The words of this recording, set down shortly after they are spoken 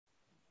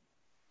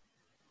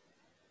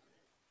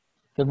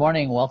Good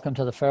morning. Welcome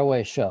to the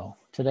Fairways Show.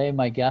 Today,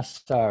 my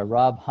guests are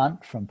Rob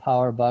Hunt from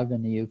PowerBug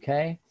in the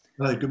UK.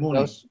 Hello, good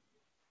morning.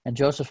 And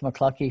Joseph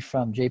McLuckie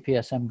from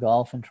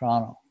JPSMGolf in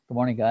Toronto. Good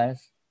morning,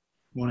 guys.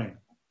 Morning.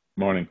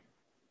 Morning.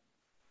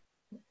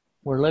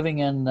 We're living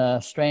in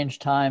strange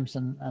times,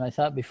 and I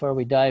thought before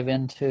we dive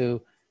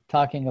into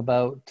talking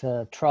about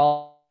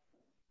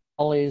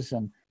trolleys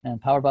and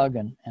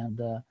PowerBug and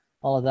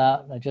all of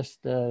that, I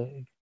just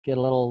get a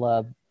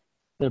little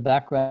bit of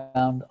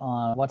background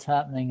on what's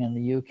happening in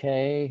the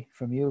UK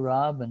from you,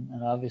 Rob,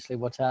 and obviously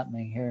what's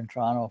happening here in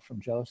Toronto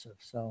from Joseph.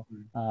 So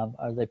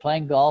are they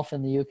playing golf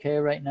in the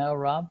UK right now,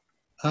 Rob?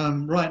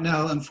 Right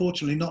now,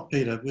 unfortunately not,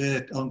 Peter.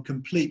 We're on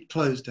complete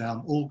close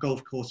down. All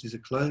golf courses are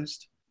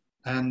closed.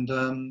 And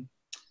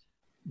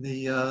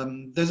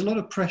there's a lot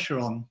of pressure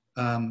on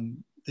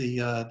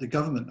the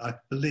government, I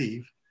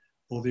believe,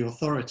 or the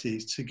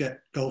authorities to get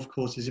golf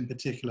courses in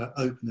particular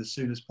open as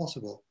soon as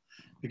possible,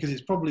 because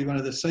it's probably one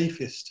of the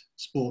safest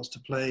sports to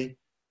play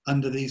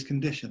under these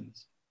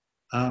conditions.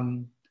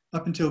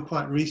 Up until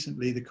quite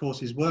recently, the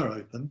courses were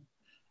open.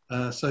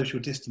 Social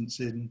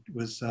distancing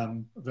was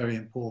very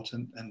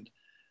important, and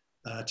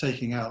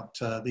taking out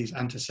these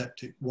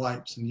antiseptic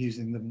wipes and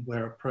using them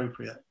where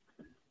appropriate.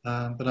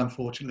 But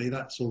unfortunately,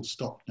 that's all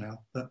stopped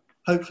now. But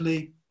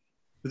hopefully,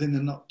 within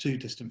the not too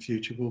distant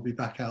future, we'll be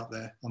back out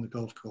there on the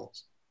golf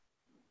course.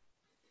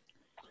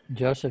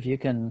 Joseph, you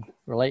can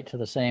relate to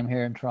the same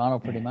here in Toronto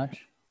pretty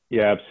much.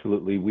 Yeah,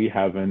 absolutely. We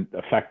haven't,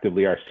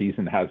 effectively, our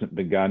season hasn't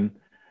begun.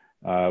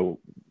 You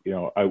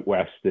know, out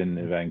west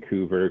in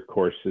Vancouver,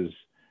 courses,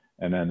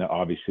 and then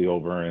obviously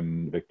over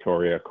in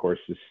Victoria,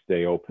 courses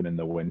stay open in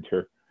the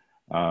winter.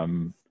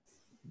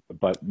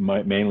 But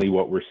mainly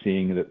what we're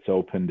seeing that's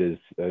opened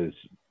is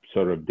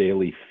sort of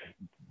daily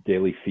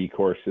fee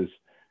courses.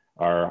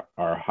 Our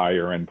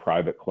higher end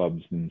private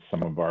clubs, and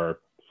some of our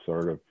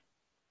sort of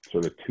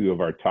two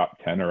of our top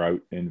 10 are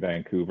out in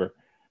Vancouver.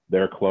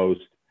 They're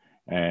closed.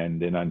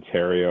 And in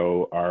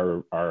Ontario,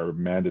 our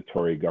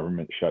mandatory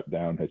government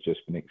shutdown has just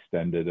been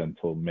extended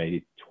until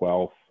May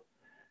 12th.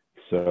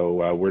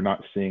 So we're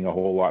not seeing a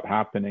whole lot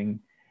happening.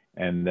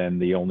 And then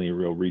the only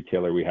real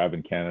retailer we have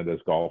in Canada is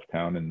Golf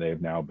Town, and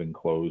they've now been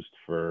closed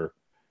for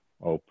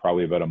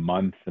probably about a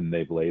month, and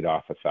they've laid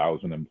off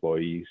 1,000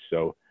 employees.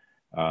 So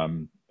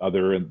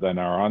other than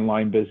our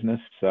online business,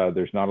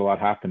 there's not a lot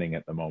happening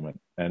at the moment.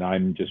 And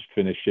I'm just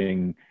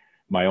finishing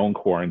my own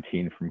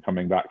quarantine from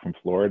coming back from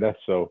Florida.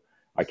 So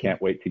I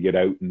can't wait to get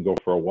out and go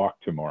for a walk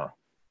tomorrow.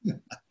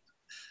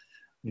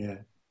 Yeah.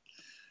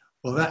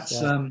 Well,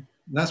 that's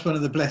one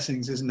of the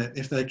blessings, isn't it?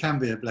 If there can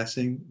be a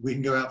blessing, we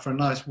can go out for a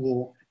nice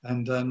walk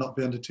and not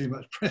be under too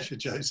much pressure,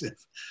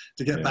 Joseph,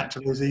 to get back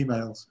to those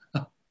emails.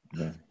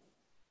 Yeah.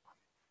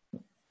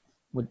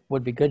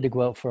 Would be good to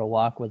go out for a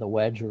walk with a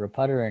wedge or a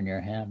putter in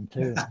your hand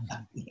too.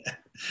 Yeah,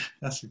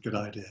 that's a good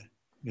idea.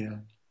 Yeah.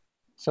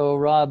 So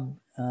Rob,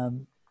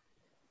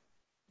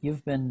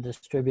 you've been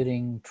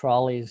distributing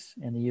trolleys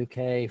in the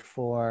UK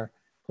for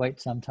quite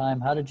some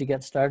time. How did you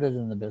get started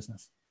in the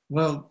business?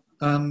 Well,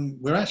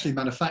 we're actually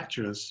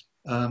manufacturers.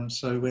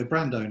 So we're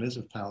brand owners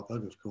of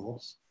PowerBug, of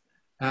course.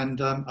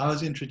 And I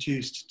was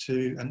introduced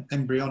to an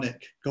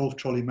embryonic golf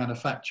trolley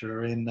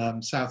manufacturer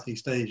in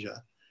Southeast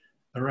Asia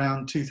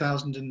around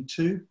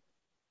 2002.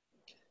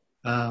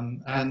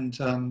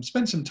 And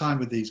spent some time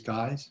with these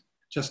guys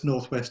just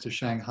northwest of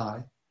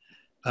Shanghai,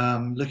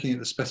 looking at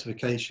the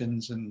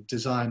specifications and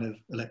design of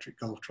electric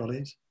golf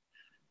trolleys.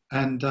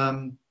 And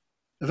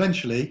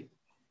eventually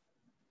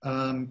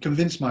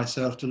convinced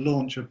myself to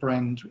launch a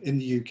brand in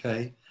the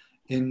UK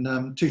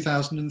in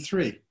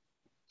 2003.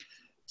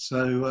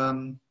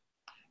 So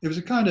it was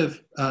a kind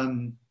of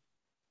an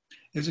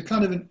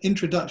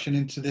introduction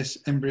into this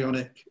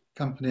embryonic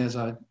company, as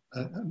I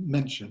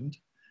mentioned,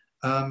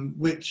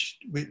 which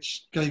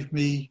gave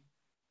me,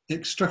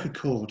 it struck a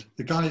chord.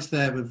 The guys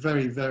there were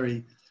very,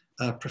 very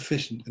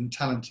proficient and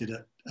talented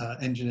at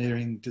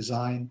engineering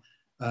design,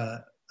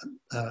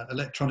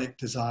 electronic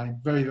design,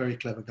 very, very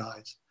clever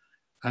guys.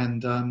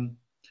 And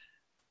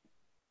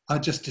I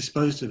just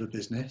disposed of a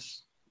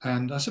business,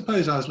 and I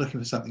suppose I was looking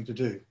for something to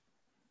do.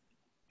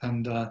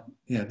 And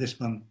yeah, this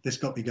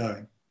got me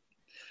going.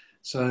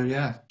 So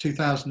yeah,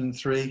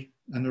 2003,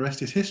 and the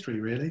rest is history,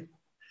 really.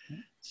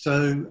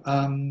 So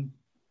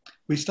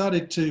we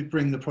started to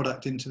bring the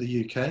product into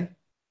the UK.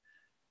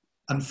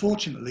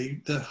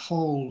 Unfortunately, the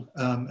whole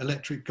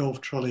electric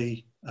golf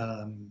trolley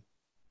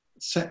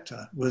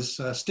sector was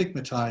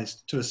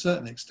stigmatized to a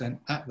certain extent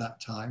at that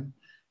time,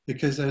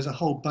 because there's a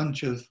whole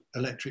bunch of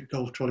electric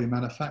golf trolley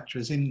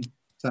manufacturers in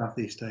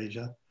Southeast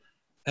Asia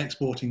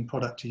exporting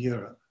product to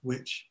Europe,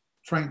 which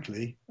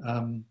frankly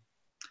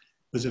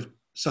was of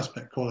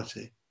suspect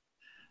quality.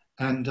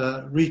 And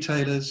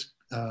retailers,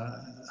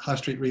 high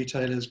street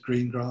retailers,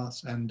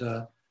 Greengrass, and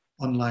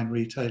online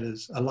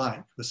retailers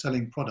alike were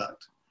selling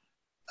product,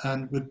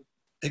 and would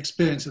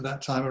experience at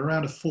that time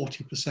around a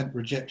 40%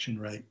 rejection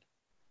rate.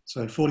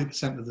 So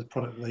 40% of the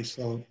product they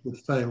sold would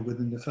fail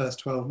within the first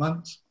 12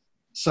 months,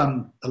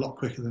 some a lot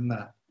quicker than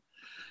that.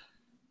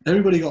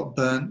 everybody got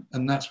burnt,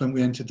 and that's when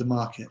we entered the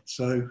market.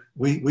 So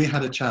we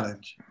had a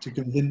challenge to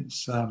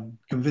convince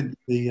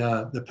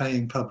the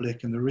paying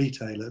public and the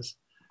retailers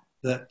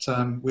that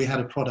we had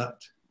a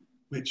product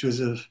which was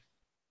of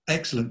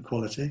excellent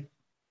quality,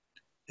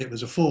 it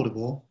was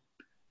affordable,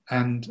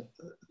 and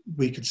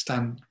we could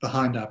stand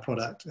behind our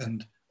product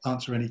and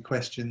answer any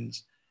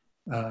questions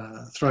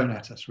thrown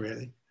at us,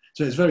 really.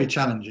 So it's very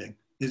challenging.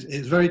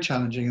 It's very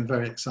challenging and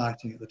very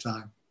exciting at the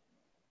time.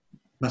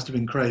 Must have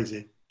been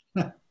crazy.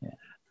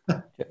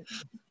 Yeah.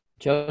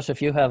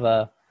 Joseph, you have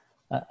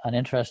an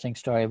interesting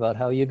story about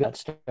how you got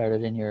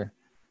started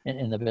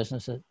in the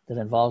business that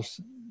involves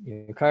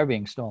your car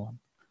being stolen.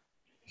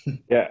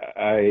 Yeah,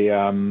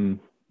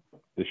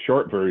 the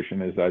short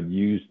version is I'd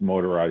used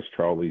motorized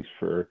trolleys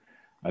for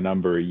a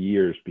number of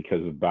years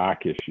because of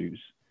back issues.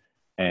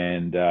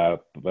 And,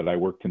 but I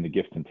worked in the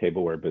gift and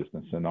tableware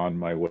business, and on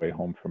my way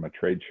home from a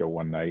trade show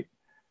one night,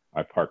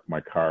 I parked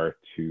my car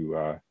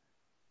to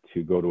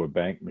go to a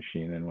bank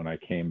machine. And when I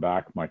came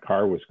back, my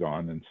car was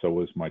gone, and so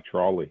was my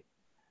trolley.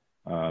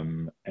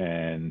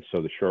 And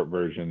so the short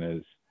version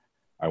is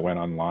I went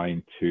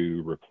online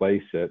to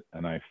replace it,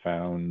 and I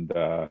found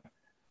the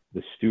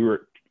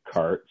Stewart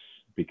carts,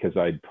 because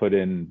I'd put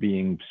in,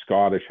 being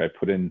Scottish, I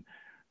put in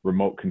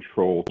remote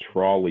control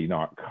trolley,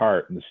 not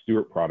cart, and the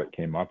Stewart product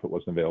came up. It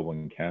wasn't available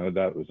in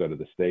Canada. It was out of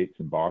the States,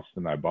 in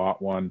Boston. I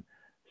bought one,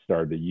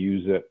 started to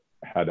use it,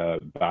 had a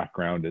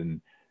background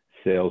in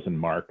sales and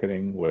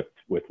marketing with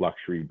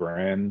luxury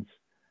brands,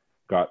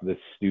 got this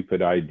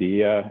stupid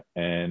idea,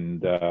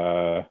 and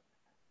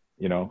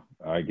you know,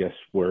 I guess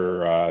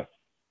we're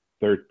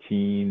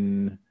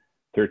 13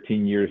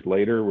 years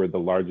later, we're the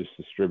largest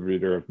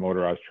distributor of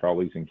motorized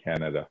trolleys in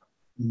Canada.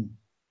 Mm.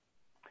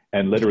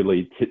 And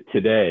literally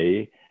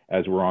today,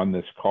 as we're on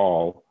this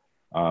call,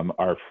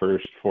 our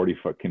first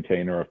 40-foot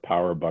container of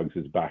PowerBugs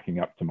is backing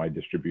up to my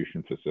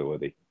distribution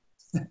facility.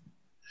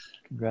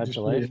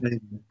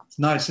 Congratulations. It's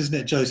nice, isn't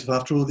it, Joseph,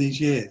 after all these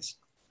years?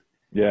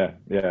 Yeah,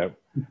 yeah.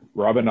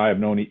 Rob and I have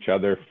known each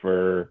other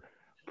for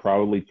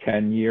probably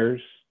 10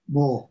 years.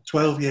 More,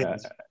 12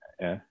 years.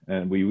 Yeah,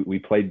 and we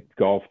played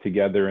golf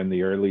together in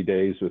the early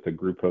days with a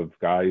group of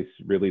guys,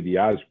 really the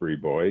Asbury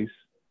boys,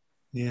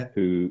 yeah,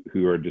 who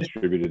are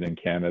distributed in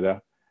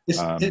Canada.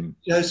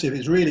 Joseph,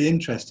 it's really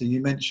interesting.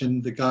 You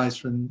mentioned the guys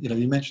from,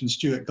 you mentioned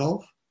Stewart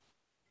Golf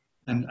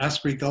and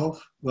Asbury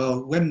Golf.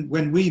 Well,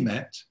 when we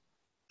met,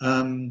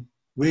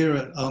 we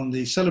were on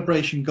the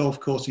Celebration Golf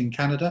Course in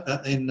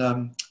Canada,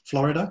 in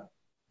Florida,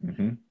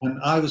 and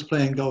I was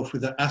playing golf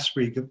with the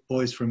Asbury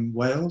boys from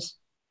Wales.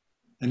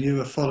 And you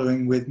were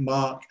following with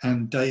Mark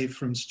and Dave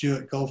from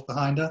Stewart Golf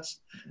behind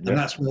us. And yep,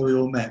 that's where we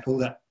all met, all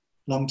that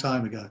long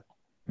time ago.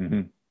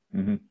 Mm-hmm.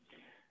 Mm-hmm.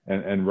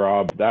 And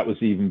Rob, that was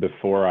even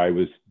before I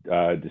was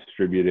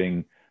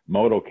distributing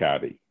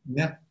MotoCaddy.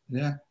 Yeah,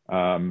 yeah.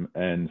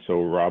 And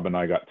so Rob and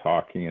I got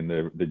talking, and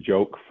the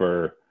joke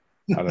for,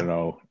 I don't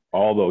know,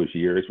 all those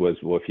years was,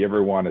 well, if you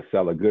ever want to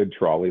sell a good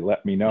trolley,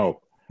 let me know.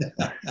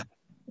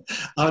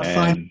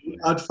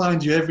 I'd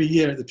find you every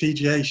year at the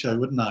PGA show,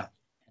 wouldn't I?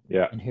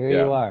 Yeah. And here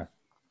you are.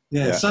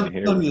 Yeah, some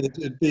years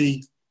it'd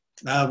be,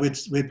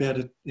 we'd be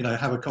able to,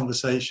 have a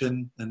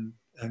conversation and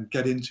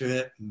get into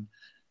it and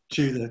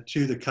chew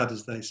the cud,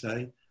 as they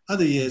say.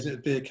 Other years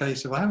it'd be a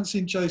case of, I haven't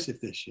seen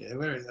Joseph this year.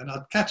 Where is? And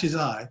I'd catch his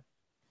eye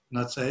and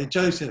I'd say, hey,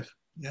 Joseph,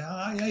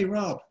 yeah, hey,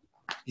 Rob,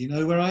 you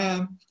know where I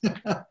am,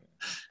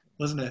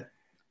 wasn't it?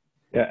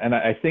 Yeah, and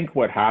I think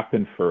what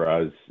happened for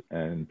us,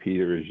 and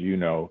Peter, as you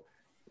know,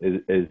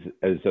 is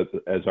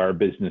as our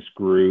business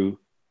grew.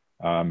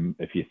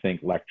 If you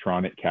think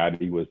electronic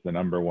caddy was the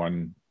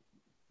 #1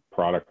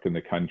 product in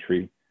the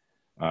country,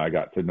 I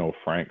got to know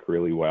Frank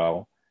really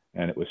well,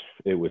 and it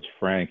was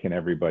Frank and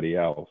everybody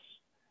else.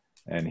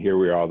 And here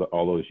we are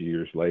all those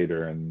years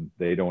later, and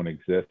they don't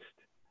exist.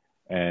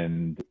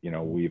 And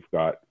we've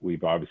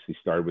obviously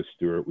started with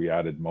Stewart. We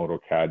added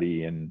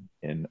MotoCaddy in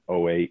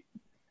 2008,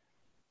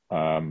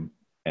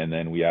 and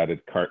then we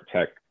added Kart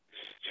Tech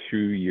 2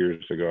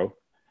 years ago.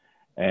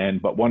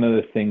 But one of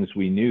the things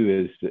we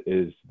knew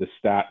is the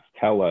stats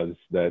tell us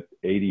that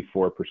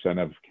 84%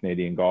 of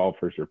Canadian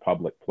golfers are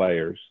public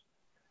players.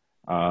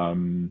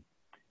 And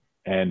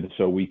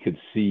so we could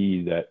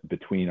see that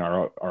between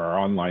our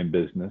online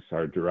business,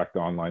 our direct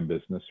online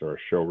business, or a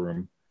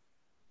showroom,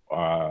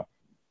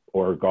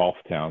 or Golf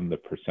Town, the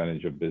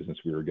percentage of business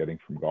we were getting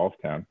from Golf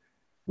Town,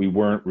 we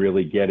weren't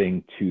really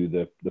getting to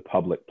the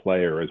public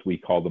player, as we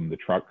call them, the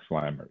truck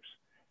slammers.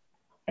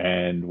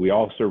 And we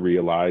also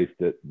realized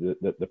that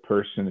the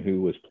person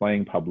who was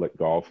playing public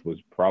golf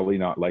was probably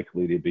not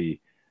likely to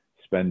be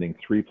spending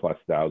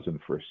 $3,000+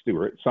 for a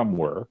Stewart. Some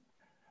were,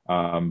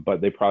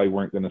 but they probably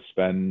weren't going to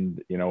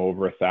spend,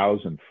 over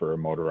 $1,000 for a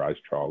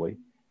motorized trolley.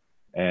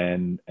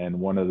 And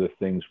one of the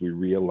things we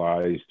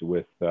realized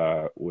with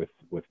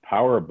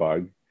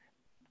PowerBug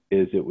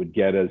is it would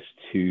get us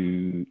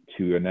to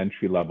an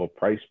entry-level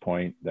price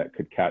point that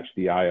could catch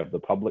the eye of the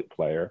public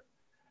player.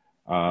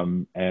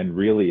 And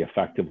really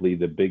effectively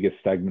the biggest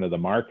segment of the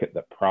market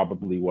that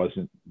probably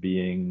wasn't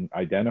being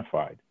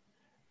identified.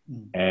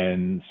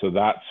 And so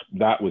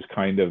that was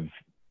kind of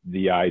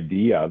the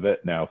idea of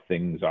it. Now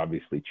things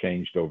obviously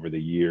changed over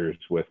the years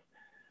with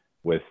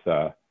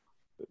the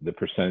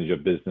percentage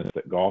of business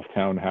that Golf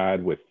Town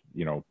had with,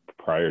 you know,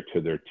 prior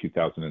to their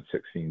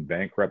 2016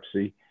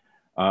 bankruptcy.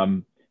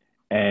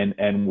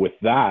 And with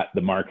that,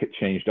 the market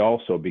changed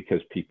also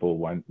because people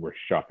were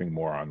shopping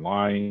more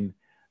online.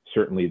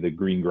 Certainly the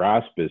green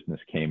grass business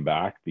came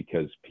back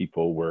because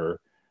people were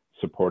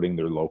supporting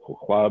their local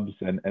clubs.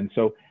 And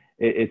so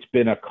it's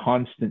been a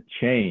constant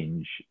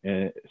change,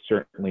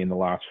 certainly in the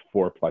last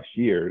 4+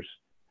 years.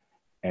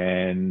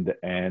 And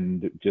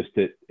just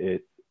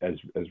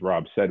as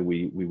Rob said,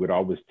 we would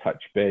always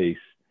touch base.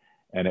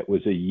 And it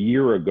was a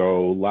year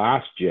ago,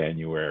 last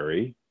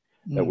January,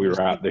 that we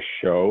were at the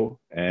show,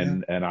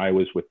 and I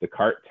was with the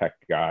Cart Tech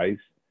guys.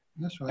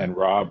 That's right. And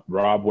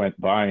Rob went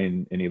by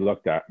and he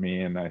looked at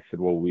me, and I said,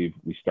 well, we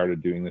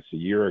started doing this a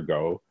year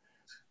ago.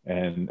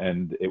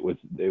 And it was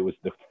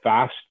the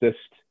fastest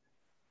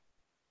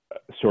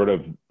sort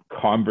of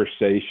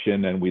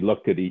conversation, and we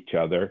looked at each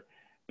other,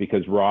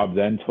 because Rob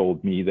then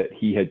told me that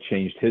he had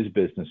changed his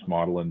business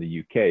model in the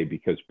UK,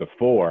 because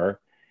before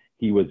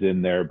he was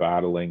in there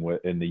battling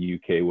in the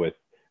UK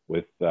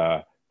with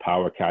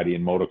Power Caddy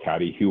and Moto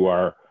Caddy, who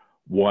are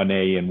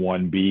 1A and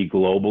 1B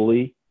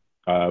globally,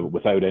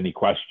 without any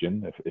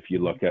question. If you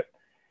look at,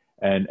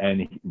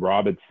 and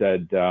Rob had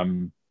said,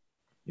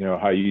 you know,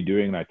 how are you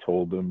doing? And I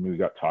told him, we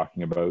got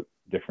talking about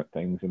different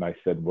things, and I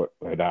said what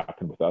had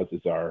happened with us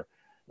is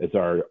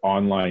our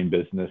online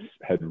business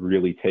had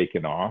really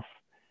taken off,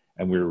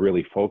 and we were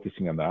really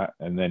focusing on that.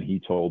 And then he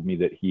told me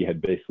that he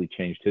had basically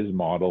changed his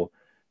model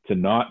to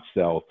not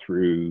sell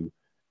through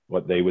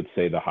what they would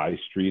say the high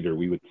street, or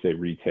we would say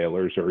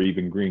retailers, or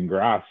even green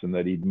grass, and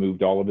that he'd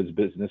moved all of his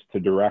business to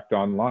direct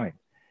online.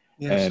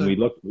 Yeah, and so we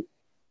looked.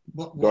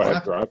 Go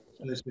ahead, Rob.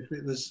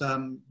 It was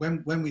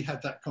when we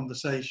had that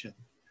conversation,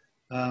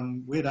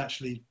 we had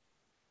actually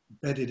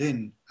bedded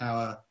in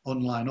our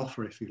online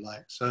offer, if you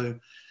like. So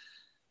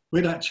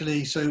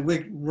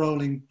we're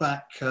rolling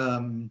back.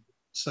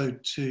 So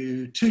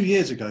to 2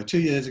 years ago,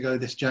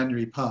 this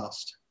January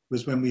past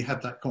was when we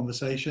had that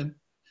conversation.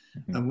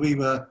 And we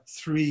were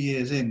 3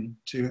 years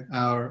into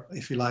our,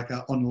 if you like,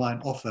 our online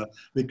offer.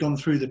 We'd gone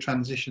through the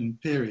transition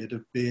period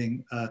of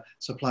being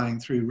supplying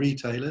through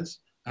retailers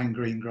and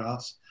green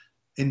grass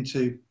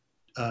into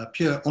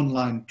pure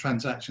online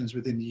transactions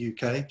within the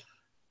UK,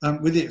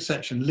 with the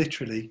exception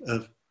literally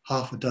of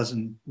half a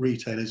dozen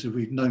retailers who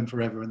we've known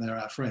forever and they're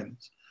our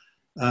friends.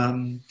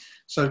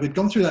 So we'd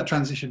gone through that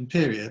transition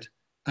period,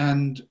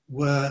 and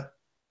we're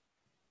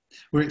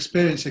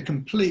experiencing a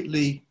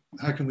completely,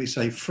 how can we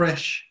say,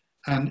 fresh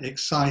and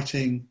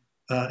exciting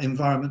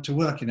environment to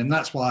work in. And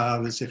that's why I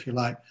was, if you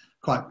like,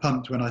 quite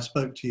pumped when I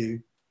spoke to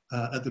you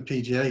at the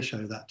PGA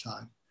show that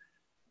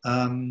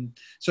time.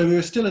 So we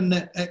were still a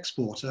net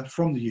exporter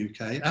from the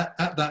UK.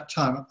 At that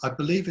time, I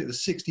believe it was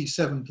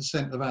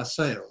 67% of our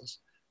sales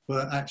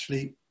were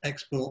actually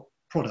export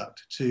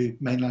product to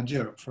mainland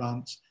Europe,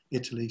 France,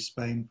 Italy,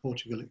 Spain,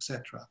 Portugal,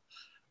 etc.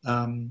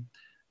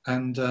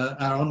 And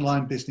our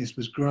online business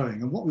was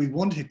growing. And what we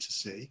wanted to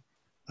see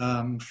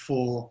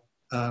for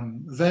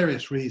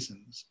various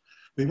reasons,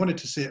 we wanted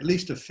to see at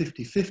least a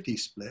 50-50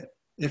 split,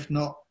 if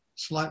not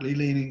slightly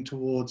leaning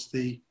towards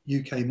the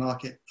UK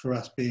market for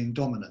us being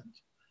dominant.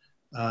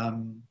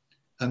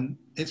 And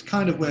it's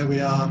kind of where we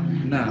are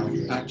now,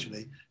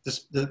 actually.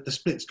 The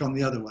split's gone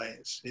the other way.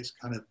 It's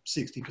kind of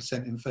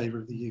 60% in favour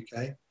of the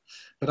UK.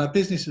 But our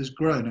business has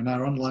grown, and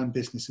our online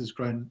business has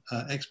grown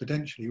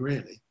exponentially,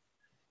 really.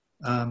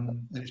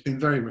 And it's been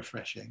very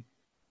refreshing.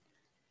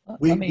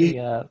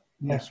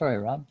 Sorry,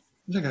 Rob.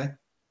 It's okay.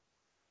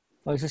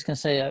 I was just going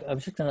to say, I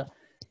was just going to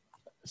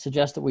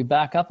suggest that we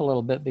back up a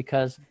little bit,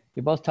 because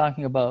you're both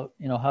talking about,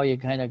 you know, how you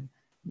kind of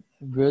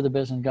grew the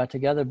business and got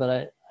together,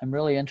 but I'm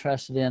really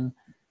interested in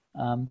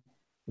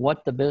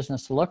what the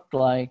business looked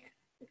like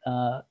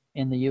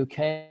in the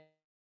UK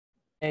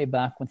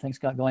back when things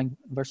got going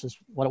versus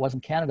what it was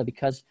in Canada,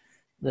 because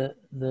the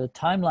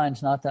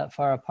timeline's not that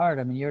far apart.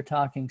 I mean, you're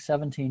talking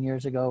 17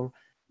 years ago,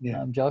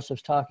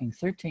 Joseph's talking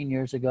 13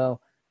 years ago,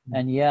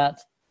 and yet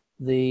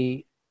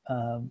the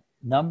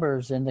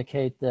numbers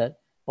indicate that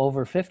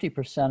over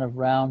 50% of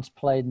rounds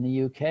played in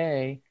the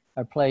UK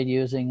are played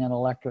using an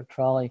electric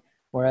trolley,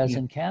 whereas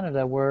in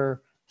Canada we're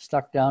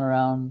stuck down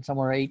around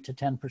somewhere 8 to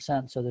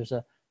 10%. So there's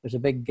a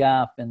big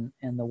gap in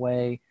the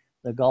way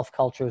the golf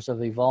cultures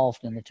have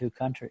evolved in the two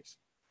countries.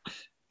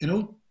 You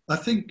know, I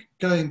think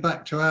going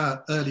back to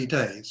our early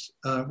days,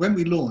 when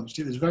we launched,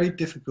 it was very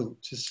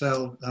difficult to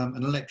sell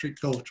an electric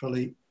golf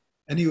trolley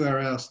anywhere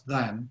else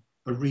than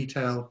a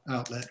retail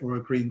outlet or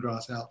a green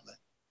grass outlet.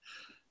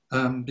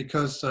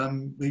 Because our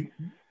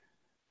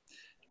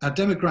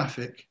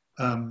demographic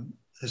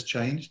has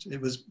changed.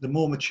 It was the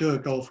more mature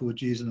golfer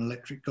would use an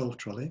electric golf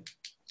trolley,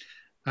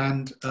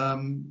 and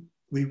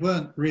we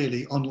weren't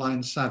really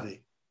online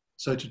savvy.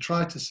 So to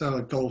try to sell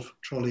a golf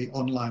trolley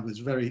online was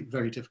very,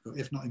 very difficult,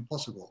 if not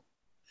impossible.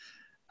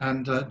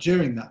 And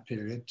during that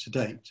period to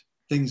date,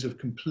 things have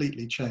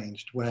completely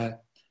changed, where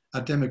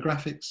our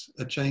demographics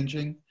are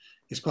changing.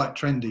 It's quite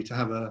trendy to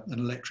have an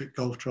electric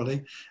golf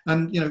trolley.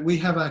 And, you know, we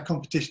have our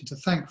competition to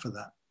thank for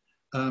that,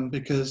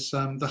 because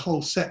the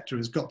whole sector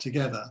has got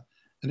together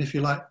and, if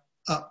you like,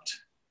 upped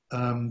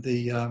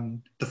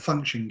the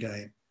function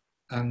game,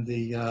 and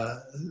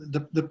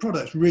the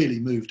product's really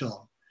moved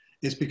on.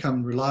 It's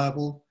become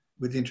reliable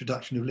with the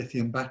introduction of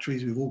lithium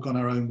batteries. We've all gone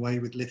our own way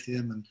with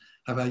lithium and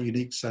have our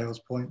unique sales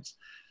points.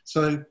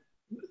 So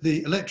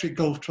the electric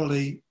golf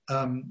trolley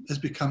has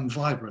become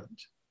vibrant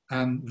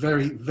and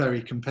very,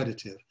 very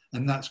competitive.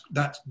 And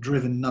that's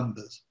driven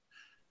numbers.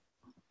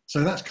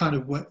 So that's kind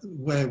of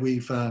where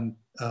we've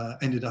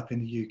ended up in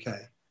the UK.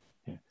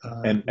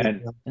 And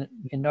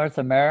in North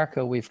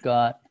America, we've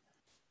got,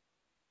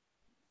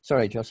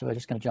 sorry, Joseph, I'm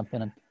just going to jump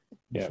in.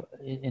 Yeah.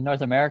 In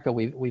North America,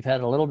 we've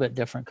had a little bit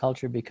different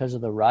culture because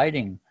of the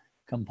riding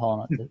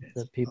component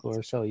that people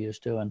are so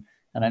used to. And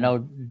I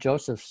know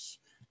Joseph's,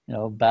 you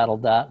know,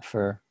 battled that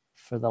for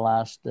the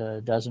last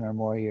dozen or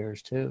more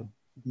years too.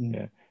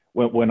 Yeah.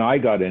 When I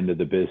got into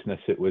the business,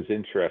 it was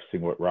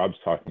interesting what Rob's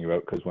talking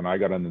about, because when I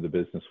got into the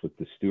business with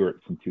the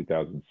Stewarts in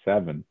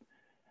 2007,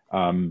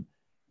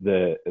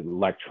 the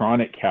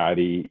electronic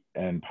caddy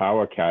and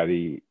power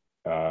caddy,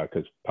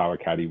 because power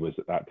caddy was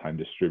at that time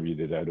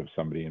distributed out of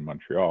somebody in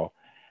Montreal,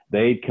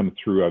 they'd come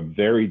through a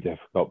very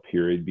difficult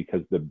period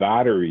because the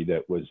battery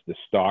that was the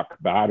stock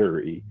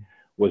battery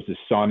was the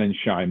Sun and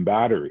Shine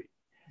battery.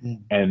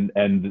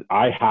 And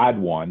I had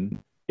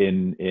one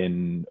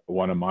in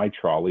one of my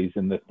trolleys,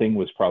 and the thing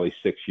was probably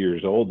 6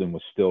 years old and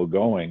was still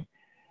going.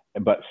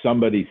 But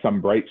some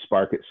bright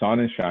spark at Sun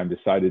and Shine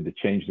decided to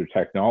change their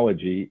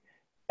technology,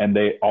 and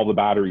all the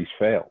batteries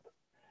failed.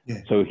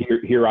 Yeah. So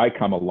here I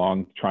come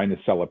along trying to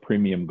sell a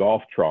premium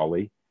golf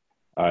trolley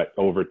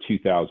over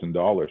 $2,000,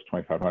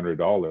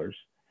 $2,500,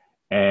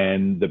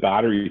 and the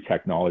battery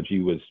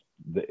technology was,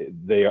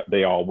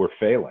 they all were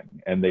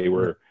failing, and they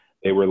were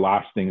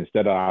lasting,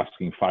 instead of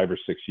lasting 5 or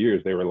 6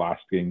 years, they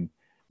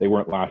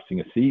weren't lasting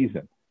a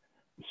season.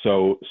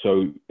 So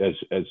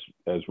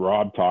as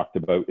Rob talked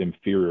about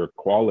inferior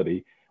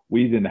quality,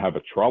 we didn't have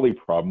a trolley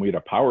problem. We had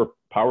a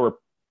power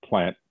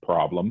plant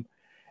problem.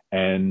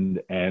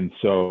 And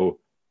so,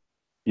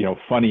 you know,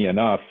 funny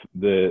enough,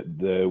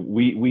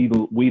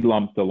 we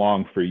lumped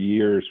along for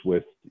years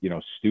with, you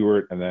know,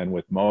 Stewart and then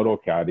with Moto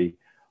Caddy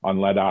on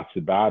lead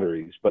acid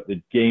batteries. But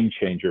the game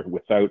changer,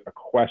 without a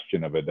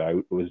question of a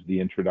doubt, was the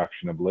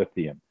introduction of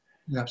lithium.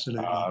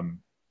 Absolutely.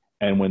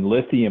 And when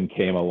lithium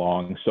came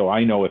along, so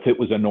I know if it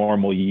was a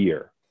normal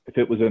year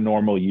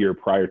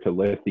prior to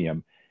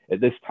lithium, at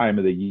this time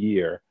of the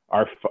year,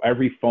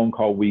 every phone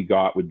call we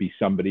got would be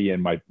somebody,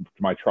 and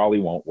my trolley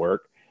won't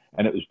work.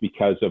 And it was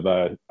because of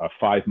a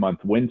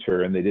 5-month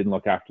winter, and they didn't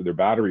look after their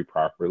battery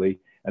properly,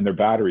 and their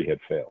battery had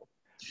failed.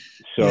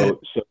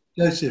 So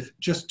Joseph,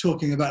 just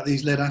talking about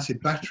these lead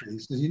acid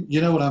batteries,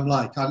 you know what I'm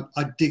like.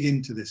 I dig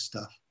into this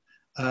stuff.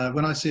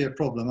 When I see a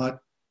problem,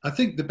 I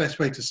think the best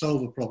way to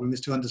solve a problem is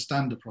to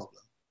understand a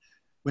problem.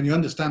 When you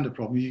understand a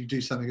problem, you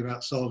do something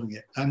about solving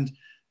it. And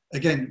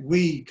again,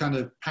 we kind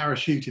of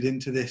parachuted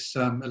into this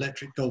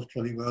electric golf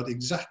trolley world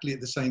exactly at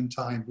the same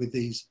time with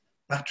these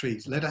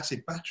batteries, lead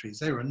acid batteries.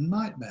 They were a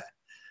nightmare.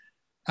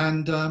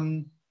 And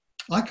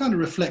I kind of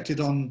reflected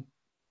on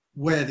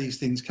where these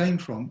things came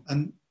from.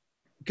 And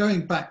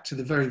going back to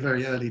the very,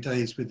 very early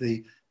days with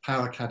the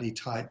Power Caddy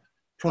type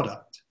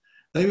product,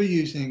 they were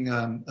using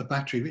a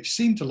battery which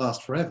seemed to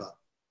last forever.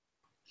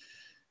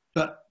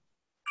 But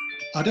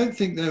I don't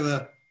think there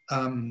were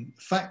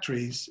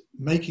factories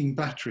making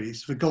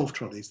batteries for golf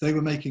trolleys. They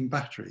were making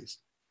batteries,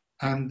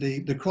 and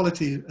the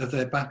quality of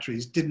their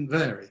batteries didn't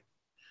vary.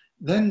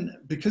 Then,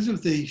 because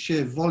of the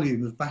sheer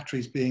volume of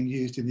batteries being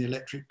used in the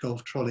electric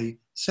golf trolley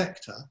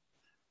sector,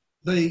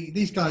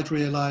 these guys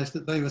realized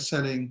that they were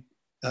selling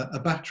a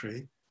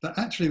battery that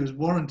actually was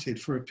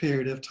warranted for a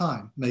period of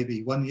time,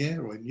 maybe 1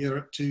 year, or in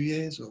Europe 2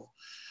 years, or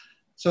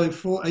so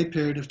for a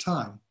period of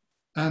time.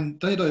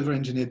 And they'd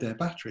over-engineered their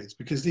batteries,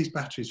 because these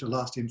batteries were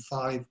lasting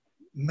 5,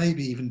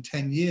 maybe even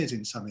 10 years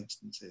in some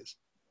instances.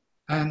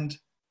 And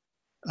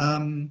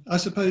I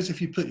suppose if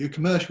you put your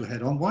commercial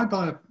head on, why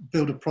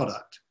build a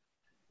product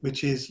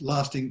which is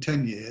lasting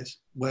 10 years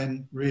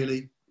when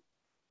really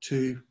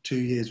two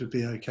years would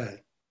be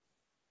okay?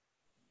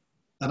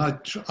 And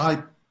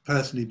I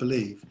personally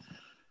believe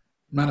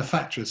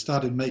manufacturers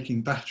started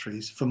making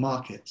batteries for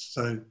markets.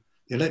 So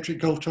the electric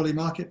golf trolley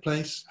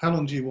marketplace, how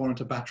long do you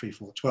warrant a battery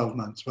for? 12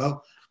 months.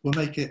 Well, we'll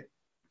make it,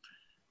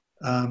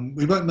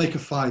 we won't make a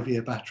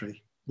 5-year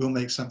battery. We'll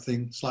make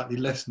something slightly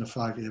less than a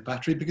 5-year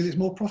battery because it's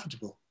more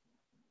profitable.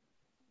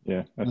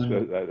 Yeah, that's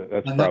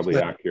probably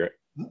accurate.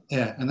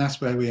 Yeah, and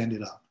that's where we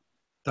ended up.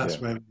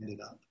 Where we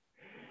ended up.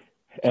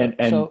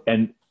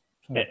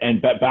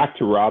 And back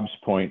to Rob's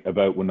point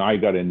about when I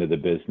got into the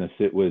business,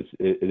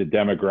 the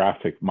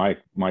demographic, my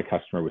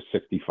customer was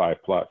 65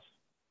 plus.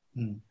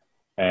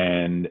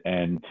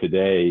 And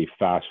today,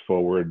 fast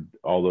forward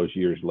all those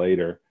years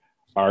later,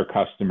 our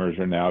customers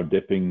are now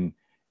dipping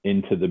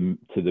into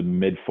the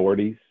mid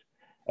 40s,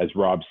 as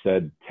Rob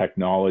said,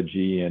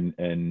 technology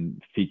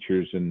and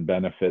features and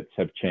benefits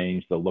have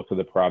changed. The look of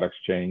the product's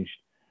changed.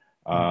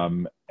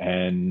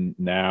 And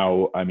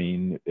now, I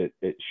mean,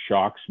 it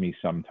shocks me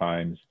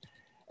sometimes.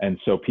 And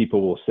so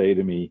people will say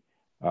to me,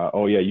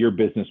 oh yeah, your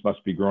business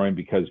must be growing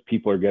because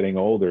people are getting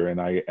older.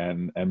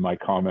 And my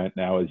comment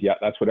now is, yeah,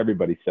 that's what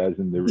everybody says.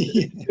 And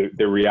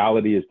the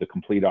reality is the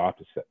complete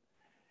opposite.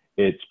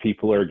 It's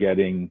people are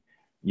getting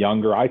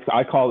younger.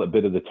 I call it a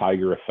bit of the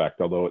tiger effect,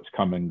 although it's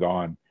come and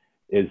gone,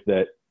 is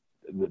that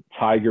the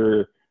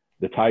tiger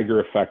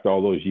effect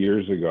all those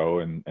years ago,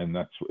 and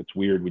it's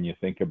weird when you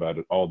think about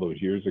it, all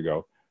those years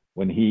ago,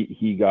 when he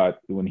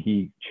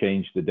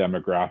changed the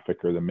demographic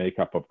or the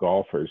makeup of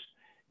golfers,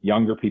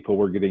 younger people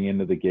were getting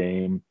into the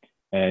game,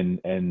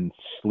 and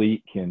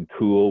sleek and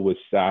cool was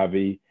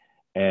savvy.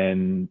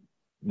 And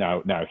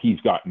now he's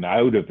gotten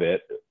out of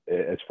it.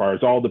 As far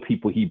as all the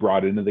people he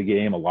brought into the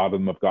game, a lot of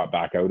them have got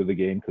back out of the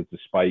game because the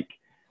spike,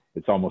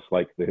 it's almost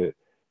like the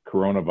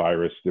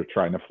coronavirus, they're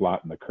trying to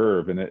flatten the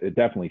curve, and it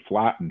definitely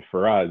flattened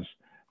for us,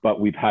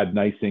 but we've had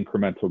nice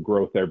incremental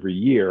growth every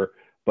year.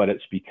 But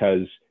it's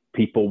because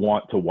people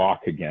want to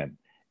walk again.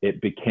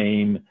 It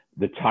became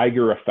the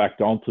tiger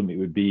effect. Ultimately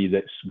would be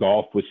that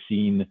golf was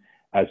seen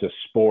as a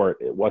sport.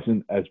 It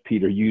wasn't, as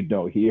Peter, you'd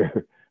know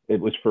here,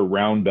 it was for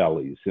round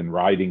bellies and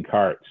riding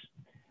carts.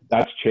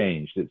 That's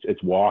changed.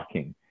 It's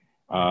walking.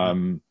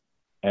 And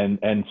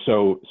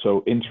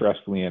so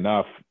interestingly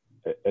enough,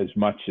 as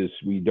much as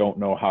we don't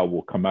know how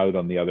we'll come out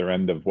on the other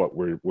end of what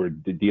we're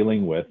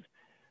dealing with,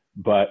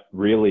 but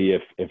really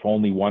if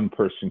only one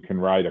person can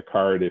ride a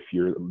cart, if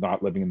you're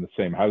not living in the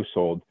same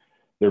household,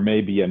 there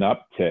may be an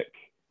uptick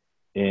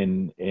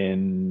in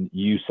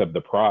use of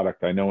the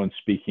product. I know in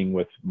speaking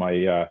with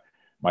my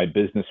my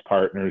business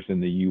partners in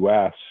the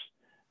US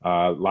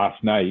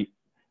last night,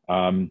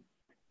 for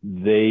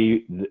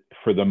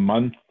the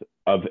month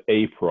of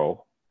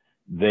April,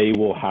 they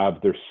will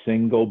have their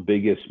single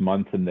biggest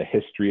month in the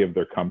history of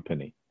their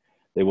company.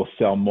 They will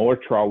sell more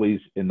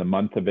trolleys in the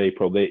month of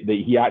April.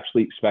 He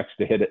actually expects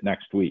to hit it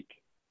next week.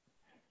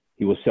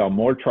 He will sell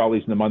more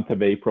trolleys in the month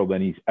of April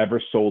than he's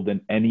ever sold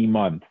in any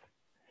month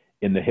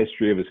in the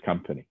history of his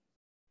company.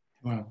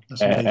 Wow,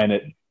 that's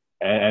amazing.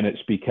 And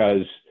it's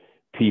because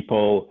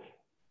people,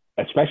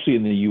 especially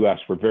in the US,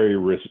 were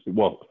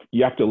well,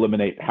 you have to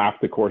eliminate half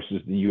the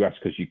courses in the US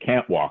because you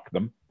can't walk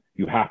them.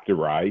 You have to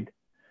ride.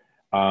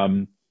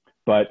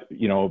 But,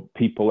 you know,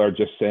 people are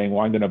just saying,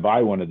 well, I'm going to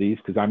buy one of these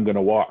because I'm going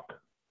to walk.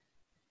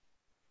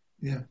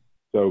 Yeah.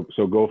 So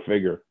go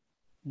figure.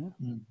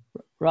 Yeah.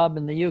 Rob,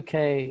 in the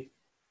UK,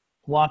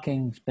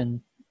 walking's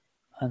been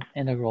an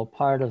integral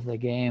part of the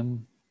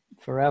game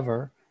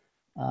forever.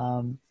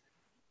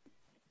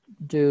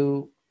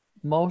 Do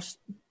most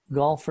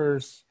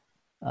golfers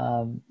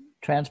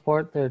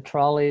transport their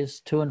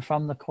trolleys to and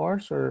from the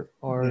course, or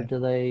Yeah. do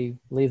they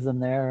leave them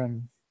there?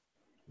 And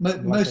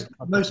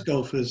most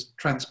golfers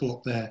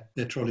transport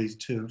their trolleys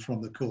to and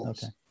from the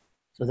course. Okay,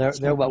 so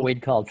they're what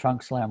we'd call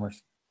trunk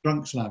slammers.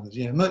 Trunk slammers,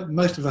 yeah.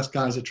 Most of us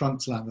guys are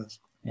trunk slammers.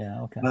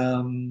 Yeah, okay.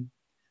 And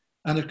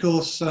of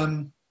course,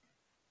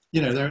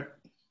 you know,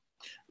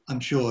 I'm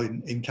sure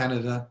in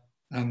Canada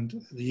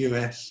and the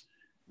US,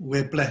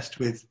 we're blessed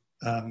with,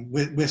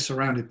 we're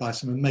surrounded by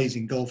some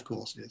amazing golf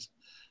courses.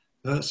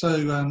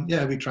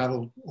 Yeah, we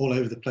travel all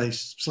over the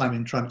place,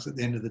 slamming trunks at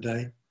the end of the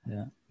day.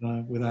 Yeah.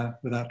 With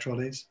our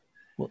trolleys.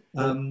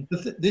 The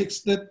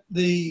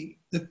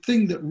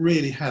thing that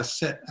really has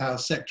set our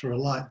sector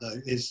alight, though,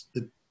 is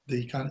the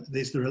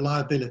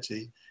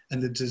reliability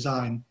and the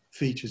design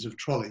features of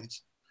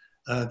trolleys.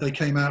 They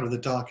came out of the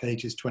dark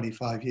ages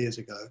 25 years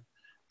ago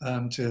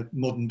to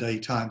modern day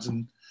times,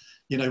 and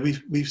you know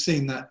we've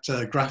seen that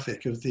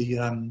graphic of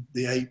the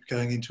ape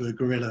going into a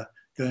gorilla,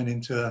 going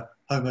into a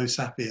Homo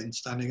sapien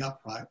standing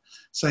upright.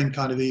 Same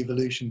kind of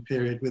evolution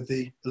period with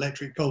the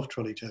electric golf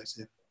trolley,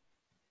 Joseph.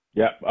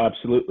 Yeah,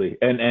 absolutely.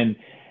 And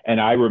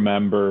I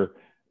remember,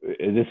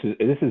 this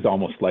is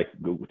almost like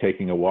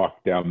taking a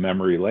walk down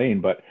memory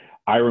lane, but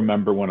I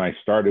remember when I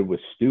started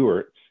with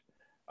Stewart's,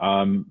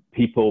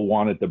 people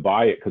wanted to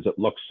buy it because it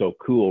looked so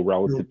cool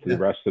relative to the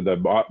rest of the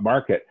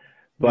market.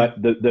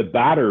 But the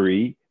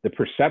battery, the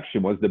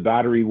perception was the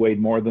battery weighed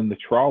more than the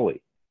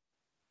trolley.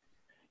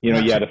 You know,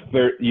 you had a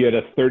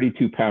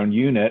 32-pound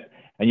unit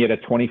and you had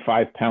a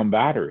 25-pound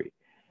battery.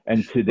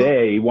 And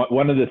today,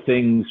 one of the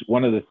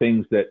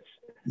things that's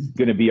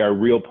going to be our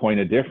real point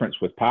of difference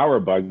with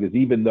PowerBug is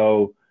even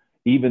though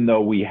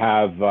we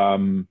have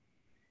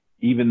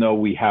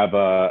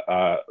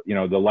you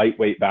know, the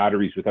lightweight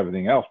batteries with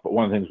everything else, but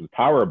one of the things with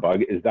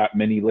PowerBug is that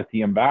mini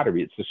lithium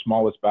battery. It's the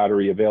smallest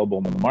battery available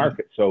in the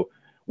market. So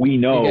we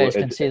know you guys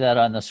can see that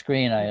on the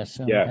screen, I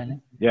assume.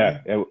 Yeah.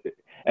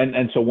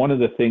 And so one of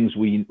the things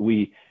we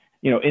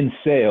you know, in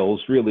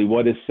sales, really,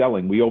 what is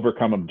selling? We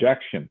overcome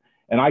objection.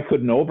 And I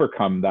couldn't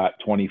overcome that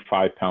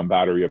 25-pound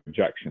battery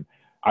objection.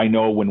 I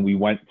know when we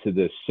went to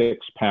the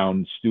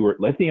 6-pound Stewart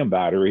lithium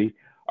battery,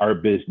 our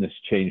business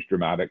changed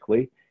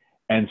dramatically.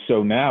 And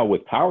so now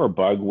with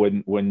PowerBug,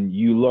 when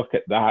you look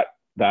at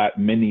that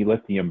mini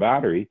lithium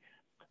battery,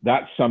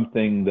 that's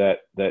something that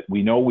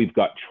we know we've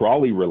got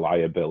trolley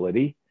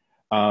reliability,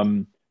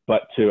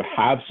 but to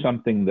have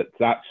something that's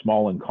that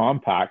small and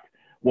compact,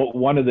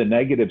 one of the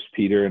negatives,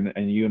 Peter,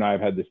 and you and I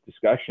have had this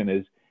discussion,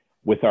 is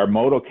with our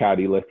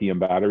MotoCaddy lithium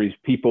batteries,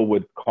 people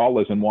would call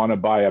us and want to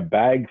buy a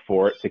bag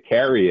for it to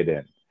carry it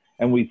in.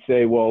 And we'd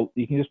say, well,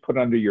 you can just put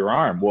it under your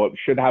arm. Well, it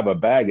should have a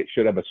bag. It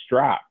should have a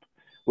strap.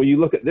 Well, you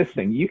look at this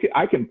thing.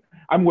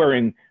 I'm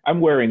wearing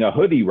a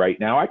hoodie right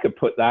now. I could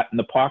put that in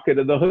the pocket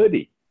of the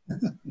hoodie.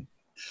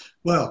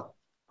 Well,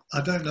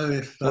 I don't know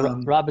if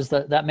Rob, is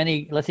that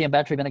mini lithium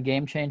battery been a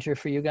game changer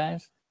for you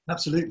guys?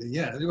 Absolutely,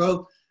 yeah.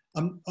 Well,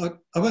 I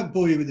won't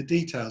bore you with the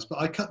details, but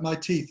I cut my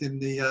teeth in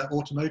the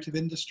automotive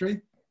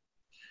industry,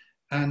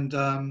 and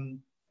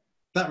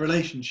that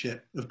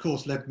relationship, of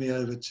course, led me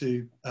over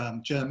to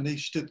Germany,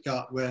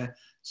 Stuttgart, where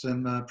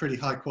some pretty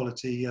high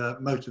quality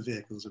motor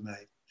vehicles are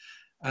made.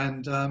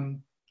 And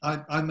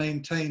I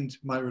maintained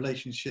my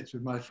relationships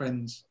with my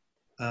friends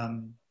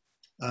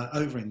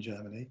over in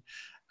Germany.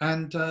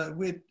 And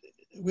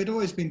we'd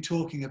always been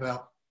talking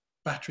about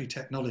battery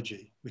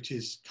technology, which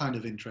is kind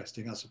of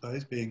interesting, I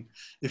suppose, being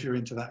if you're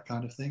into that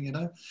kind of thing, you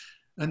know.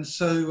 And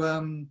so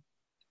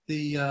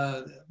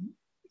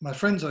my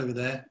friends over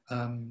there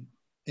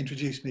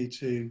introduced me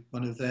to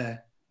one of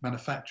their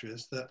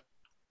manufacturers that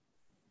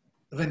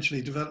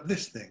eventually developed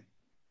this thing.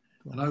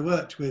 And I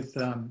worked with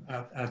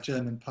our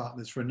German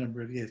partners for a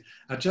number of years.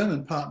 Our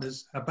German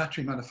partners, our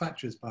battery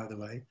manufacturers, by the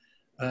way,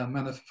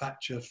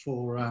 manufacture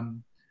for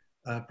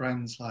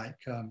brands like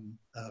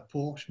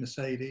Porsche,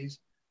 Mercedes,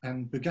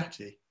 and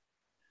Bugatti.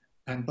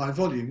 And by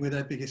volume, we're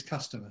their biggest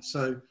customer.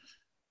 So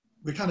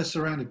we're kind of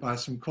surrounded by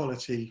some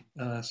quality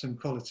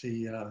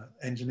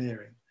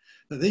engineering.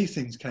 But these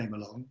things came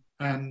along,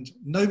 and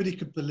nobody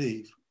could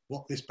believe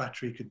what this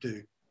battery could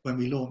do when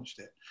we launched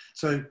it.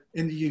 So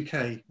in the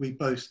UK, we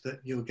boast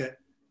that you'll get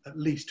at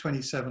least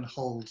 27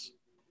 holes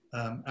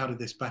out of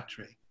this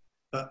battery,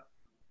 but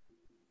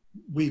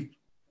we've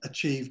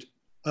achieved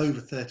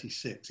over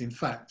 36. In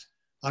fact,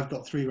 I've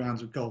got 3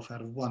 rounds of golf out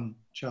of 1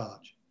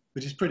 charge,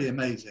 which is pretty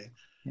amazing.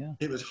 Yeah.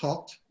 It was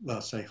hot, well,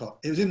 I say hot.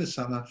 It was in the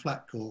summer,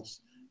 flat course,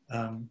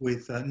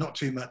 with not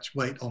too much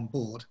weight on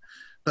board,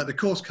 but the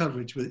course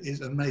coverage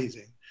is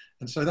amazing.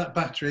 And so that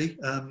battery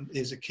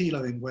is 1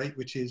 kilo in weight,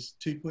 which is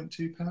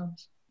 2.2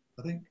 pounds,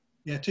 I think.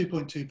 Yeah,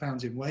 2.2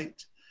 pounds in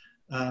weight.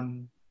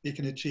 It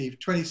can achieve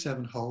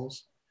 27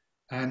 holes,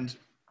 and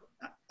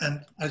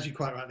as you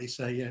quite rightly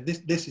say, yeah,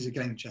 this is a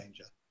game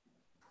changer.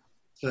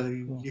 So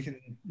cool.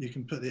 you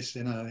can put this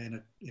in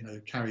a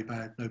carry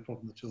bag, no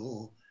problem at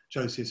all, or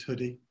Joseph's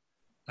hoodie,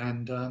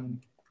 and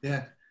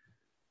yeah,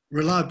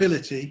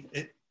 reliability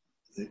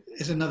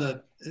is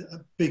another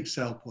big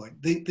sell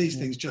point. These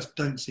things just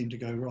don't seem to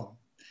go wrong.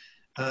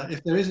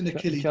 If there is an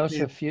Achilles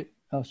Joseph, heel,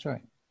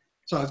 sorry.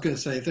 So I was going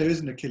to say, if there is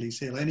an Achilles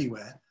heel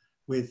anywhere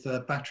with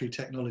battery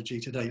technology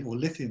today, or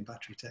lithium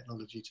battery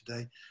technology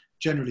today,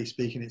 generally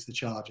speaking, it's the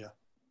charger.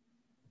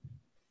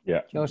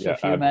 Yeah. Joseph,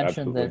 yeah, you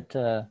mentioned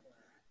absolutely. that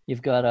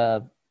you've got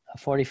a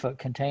 40-foot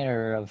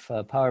container of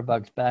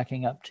PowerBugs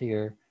backing up to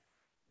your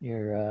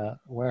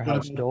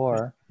warehouse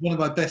door. One of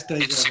my best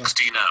days It's ever.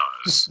 16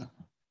 hours.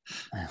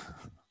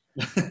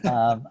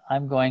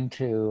 I'm going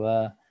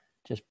to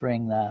just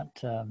bring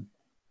that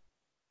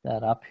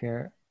up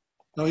here.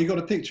 Oh, you got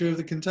a picture of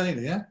the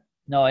container, yeah?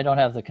 No, I don't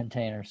have the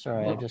container.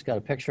 Sorry, I just got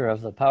a picture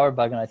of the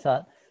PowerBug, and I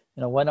thought,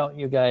 why don't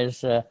you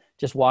guys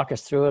just walk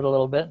us through it a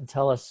little bit and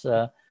tell us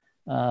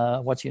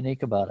what's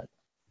unique about it?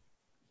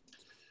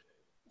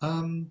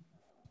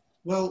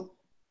 Well,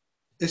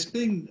 it's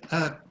been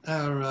our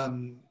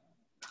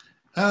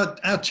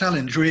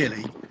challenge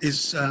really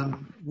is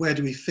where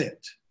do we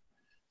fit?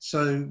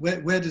 So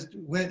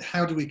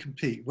how do we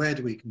compete? Where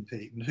do we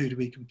compete? And who do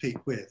we compete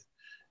with?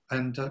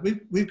 And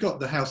we've got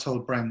the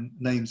household brand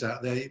names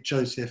out there.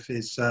 Joseph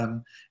is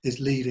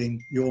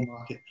leading your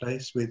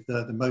marketplace with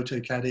the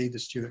MotoCaddy, the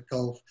Stuart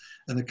Golf,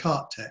 and the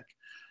KartTech.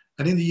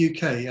 And in the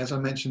UK, as I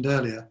mentioned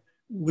earlier,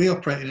 we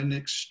operate in an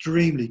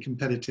extremely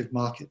competitive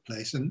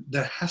marketplace, and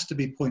there has to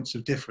be points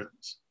of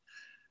difference.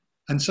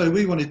 And so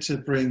we wanted to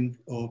bring,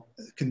 or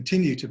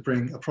continue to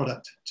bring, a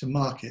product to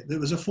market that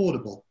was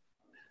affordable.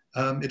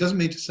 It doesn't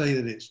mean to say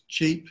that it's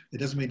cheap. It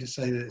doesn't mean to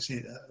say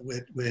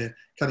that we're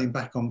cutting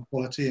back on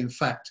quality. In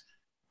fact,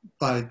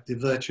 by the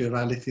virtue of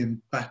our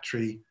lithium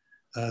battery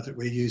that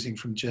we're using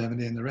from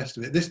Germany and the rest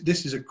of it,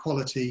 this is a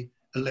quality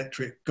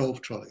electric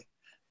golf trolley,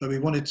 but we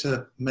wanted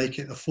to make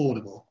it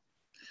affordable.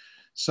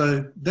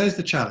 So there's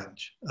the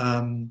challenge: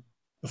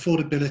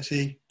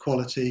 affordability,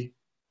 quality,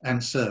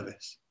 and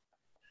service.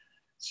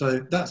 So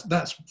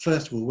that's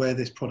first of all where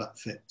this product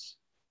fits.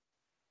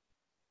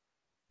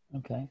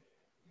 Okay.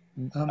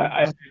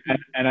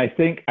 I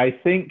think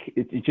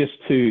it, just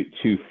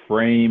to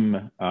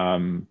frame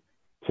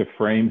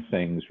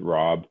things,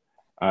 Rob,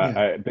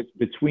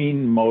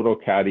 between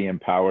MotoCaddy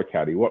and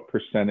PowerCaddy, what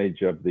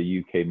percentage of the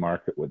UK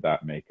market would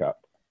that make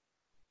up?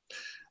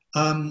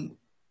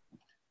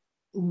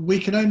 We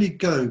can only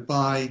go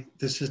by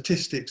the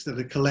statistics that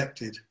are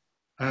collected,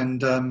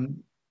 and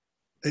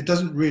it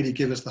doesn't really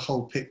give us the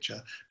whole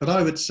picture. But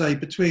I would say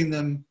between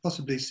them,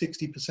 possibly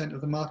 60%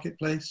 of the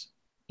marketplace,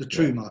 the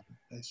true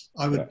marketplace,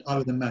 I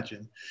would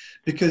imagine,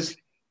 because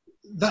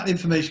that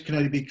information can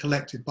only be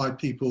collected by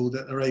people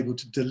that are able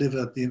to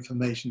deliver the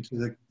information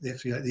to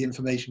the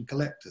information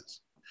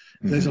collectors.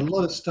 Mm-hmm. There's a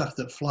lot of stuff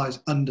that flies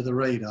under the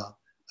radar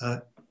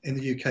in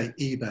the UK: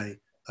 eBay,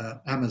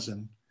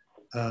 Amazon,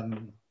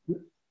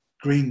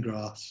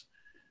 Greengrass,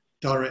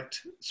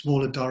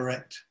 smaller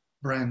direct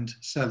brand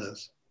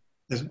sellers.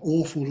 There's an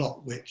awful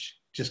lot which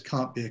just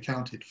can't be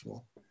accounted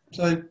for.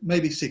 So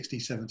maybe 60,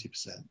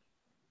 70%.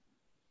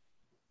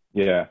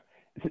 Yeah.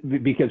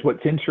 Because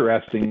what's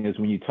interesting is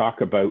when you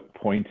talk about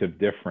point of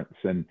difference,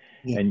 and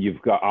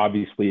you've got,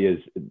 obviously, as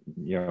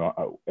you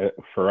know,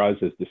 for us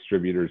as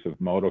distributors of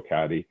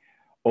MotoCaddy,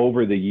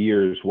 over the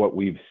years, what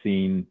we've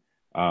seen,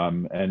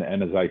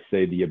 and as I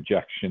say, the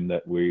objection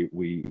that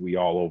we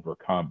all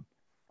overcome.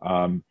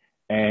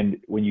 And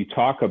when you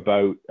talk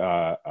about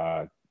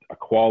a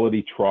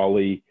quality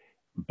trolley,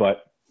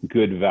 but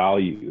good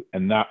value,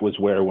 and that was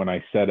where, when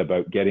I said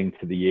about getting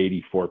to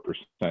the 84%,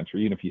 or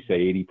even if you say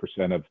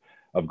 80%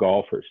 of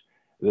golfers,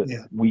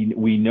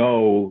 we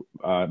know,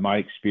 my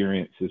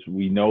experience is,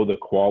 we know the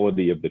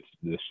quality of the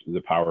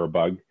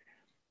PowerBug.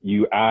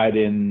 You add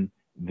in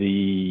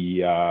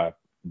the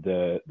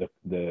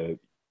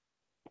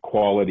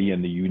quality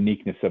and the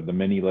uniqueness of the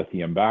mini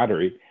lithium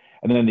battery,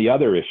 and then the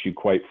other issue,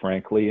 quite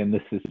frankly, and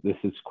this is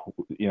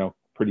you know,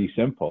 pretty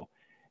simple,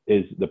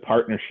 is the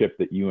partnership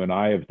that you and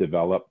I have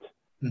developed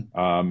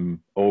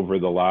over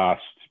the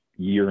last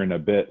year and a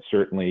bit.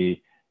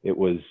 Certainly, it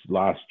was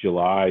last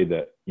July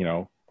that, you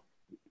know,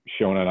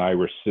 Shona and I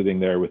were sitting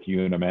there with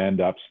you and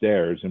Amanda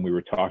upstairs, and we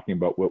were talking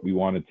about what we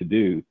wanted to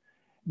do.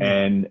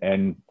 And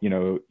you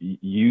know,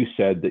 you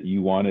said that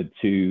you wanted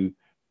to,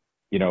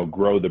 you know,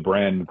 grow the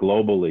brand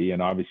globally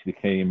and obviously the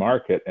Canadian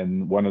market.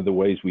 And one of the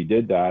ways we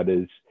did that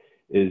is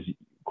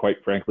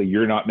quite frankly,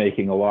 you're not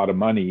making a lot of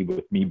money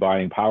with me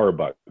buying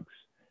PowerBugs,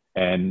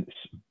 and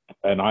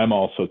I'm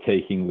also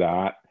taking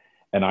that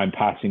and I'm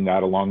passing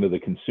that along to the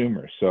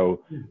consumer.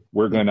 So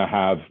we're gonna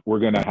have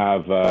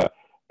a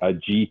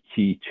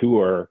GT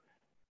Tour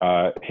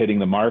hitting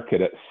the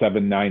market at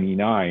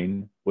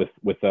 $799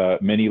 with a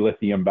mini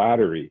lithium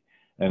battery,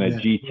 and a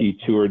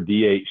GT Tour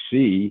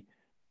DHC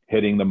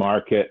hitting the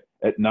market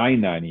at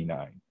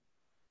 $999.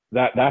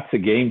 That's a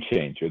game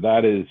changer.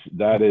 That is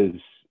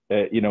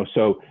you know,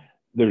 so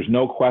there's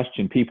no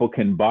question people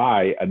can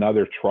buy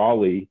another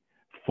trolley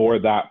for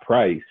that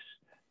price.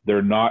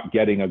 They're not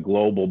getting a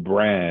global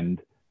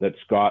brand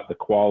that's got the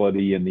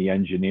quality and the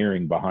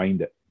engineering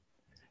behind it.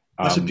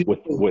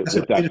 With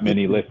that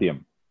mini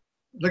lithium.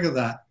 Look at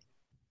that.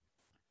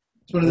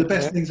 It's one of the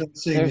best things I've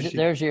seen.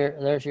 There's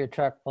your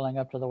truck pulling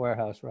up to the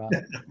warehouse, Rob.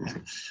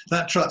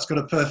 That truck's got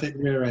a perfect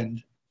rear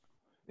end.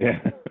 Yeah.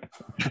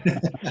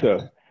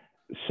 so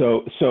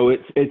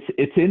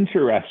it's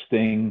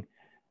interesting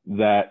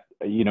that,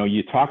 you know,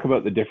 you talk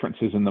about the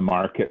differences in the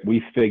market.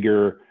 We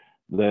figure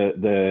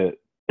the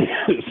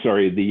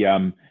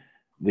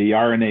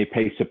RNA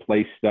pace of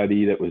play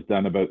study that was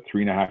done about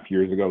 3.5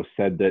 years ago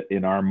said that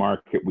in our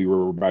market we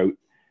were about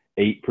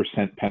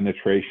 8%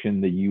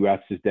 penetration. The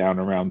US is down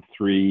around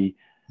 3%.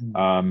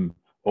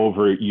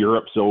 Over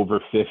Europe's over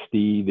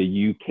 50%.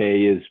 The UK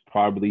is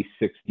probably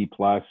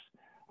 60+.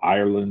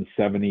 Ireland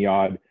 70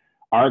 odd.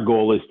 Our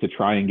goal is to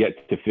try and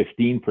get to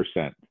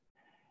 15%.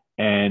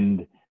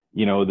 And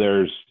you know,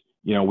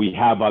 we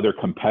have other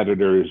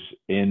competitors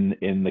in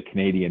the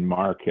Canadian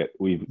market.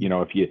 We've, you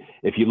know, if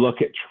you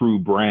look at true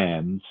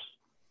brands,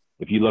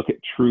 if you look at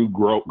true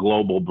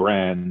global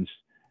brands,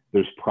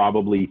 there's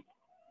probably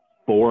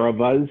 4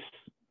 of us.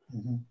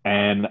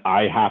 And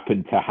I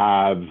happen to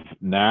have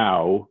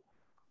now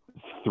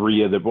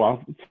 3 of the,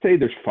 well, say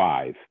there's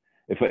 5.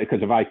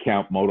 Because if I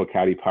count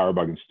MotoCaddy,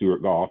 PowerBug, and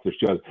Stewart Golf, there's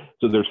 2 others.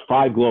 So there's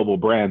 5 global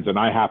brands, and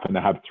I happen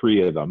to have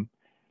 3 of them.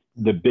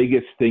 The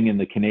biggest thing in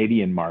the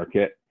Canadian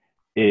market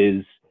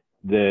is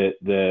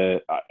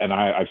and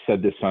I've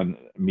said this on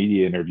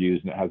media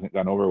interviews, and it hasn't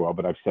gone over well,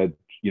 but I've said,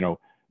 you know,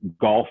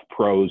 golf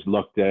pros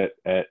looked at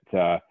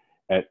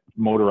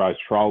motorized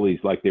trolleys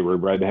like they were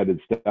redheaded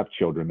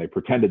stepchildren. They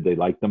pretended they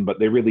liked them, but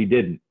they really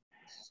didn't.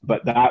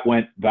 But that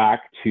went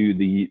back to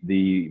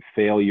the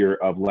failure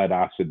of lead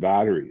acid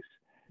batteries.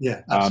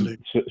 Yeah,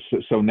 absolutely.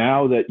 So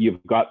now that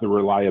you've got the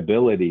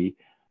reliability,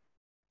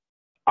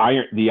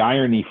 the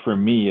irony for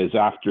me is,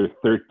 after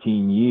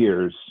 13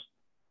 years,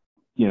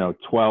 you know,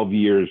 12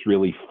 years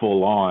really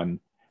full on,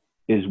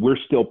 is we're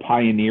still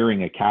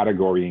pioneering a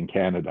category in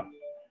Canada.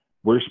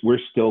 We're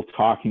still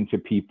talking to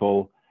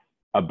people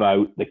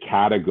about the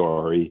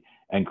category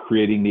and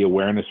creating the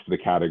awareness for the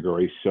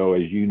category. So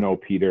as you know,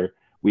 Peter,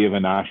 we have a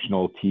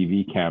national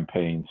TV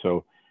campaign.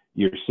 So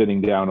you're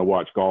sitting down to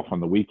watch golf on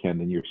the weekend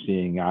and you're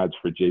seeing ads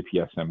for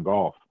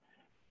JPSMGolf.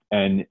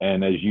 And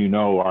as you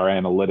know, our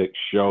analytics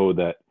show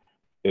that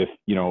if,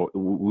 you know,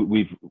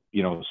 we've,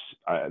 you know,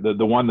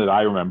 the one that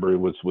I remember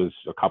was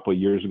a couple of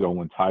years ago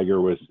when Tiger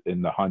was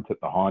in the hunt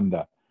at the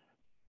Honda.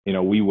 You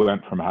know, we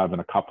went from having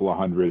a couple of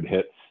hundred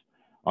hits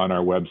on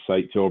our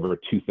website to over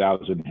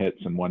 2,000 hits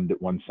in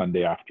one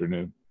Sunday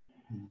afternoon.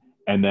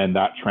 And then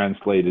that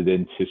translated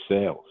into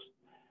sales.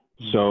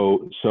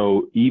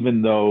 So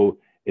even though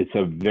it's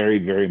a very,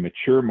 very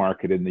mature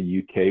market in the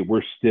UK,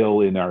 we're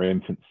still in our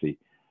infancy.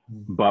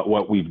 But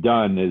what we've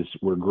done is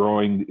we're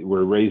growing,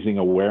 we're raising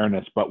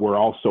awareness, but we're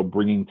also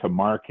bringing to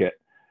market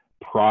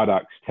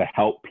products to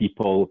help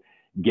people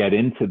get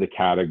into the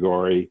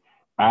category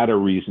at a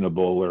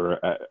reasonable, or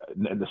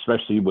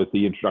especially with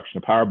the introduction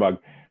of PowerBug,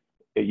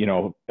 you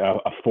know,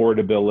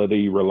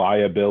 affordability,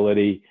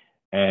 reliability,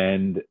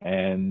 and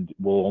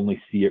we'll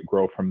only see it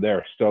grow from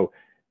there. So,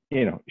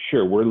 you know,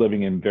 sure, we're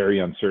living in very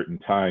uncertain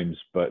times,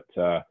 but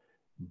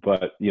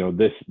you know,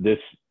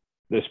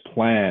 this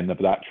plan of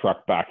that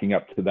truck backing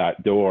up to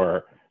that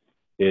door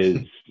is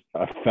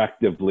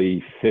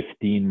effectively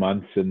 15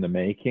 months in the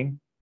making.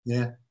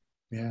 Yeah,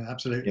 yeah,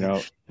 absolutely. You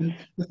know,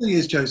 the thing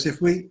is,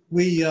 Joseph, we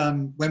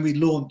when we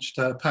launched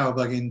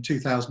PowerBug in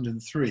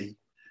 2003,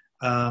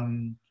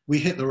 we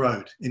hit the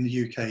road in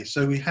the UK.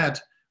 So we had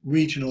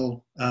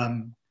regional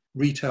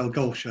retail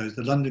golf shows,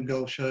 the London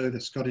Golf Show, the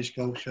Scottish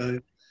Golf Show,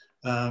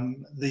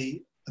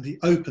 the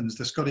Opens,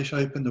 the Scottish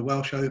Open, the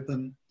Welsh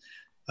Open,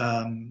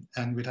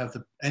 and we'd have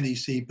the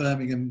NEC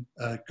Birmingham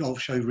Golf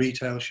Show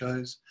retail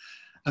shows.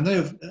 And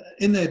they were,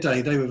 in their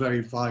day, they were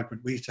very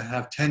vibrant. We used to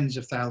have tens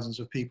of thousands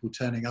of people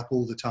turning up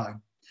all the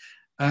time.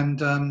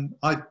 And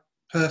I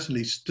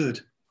personally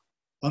stood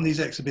on these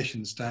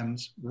exhibition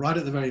stands right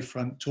at the very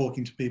front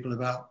talking to people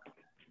about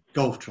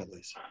golf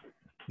trolleys,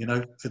 you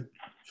know, for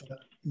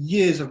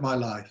years of my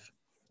life,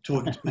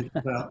 talking to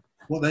people about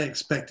what they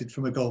expected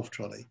from a golf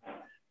trolley.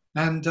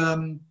 And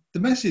the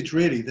message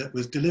really that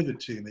was delivered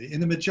to me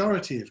in the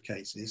majority of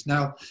cases,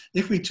 now,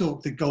 if we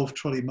talk the golf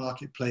trolley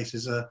marketplace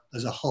as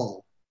a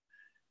whole,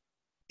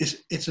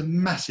 it's a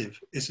massive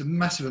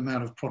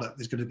amount of product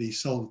that's going to be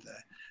sold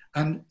there.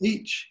 And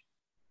each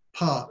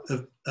part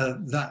of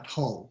that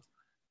whole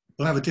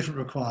will have a different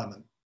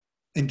requirement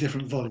in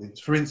different volumes.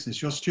 For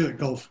instance, your Stuart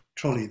Golf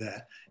trolley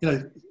there, you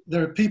know,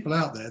 there are people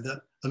out there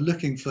that are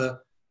looking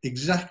for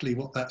exactly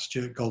what that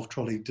Stuart Golf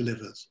trolley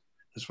delivers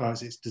as far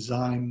as its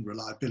design,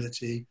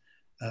 reliability,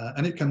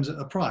 and it comes at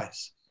a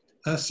price.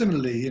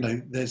 Similarly, you know,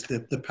 there's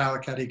the Power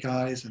Caddy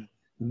guys and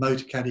the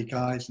Motor Caddy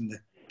guys and the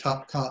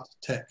Kart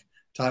Tech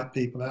type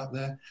people out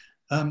there.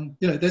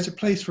 You know, there's a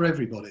place for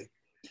everybody.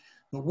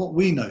 But what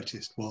we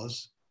noticed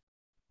was,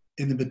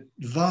 in the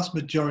vast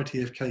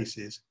majority of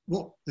cases,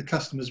 what the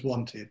customers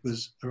wanted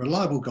was a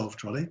reliable golf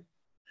trolley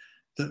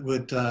that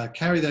would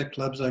carry their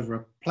clubs over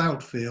a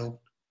ploughed field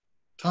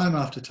time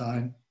after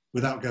time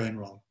without going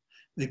wrong.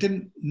 They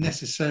didn't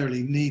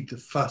necessarily need the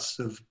fuss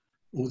of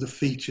all the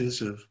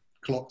features of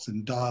clocks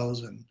and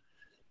dials and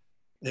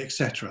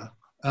etc.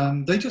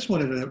 They just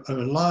wanted a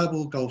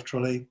reliable golf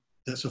trolley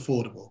that's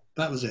affordable.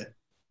 That was it.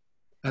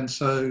 And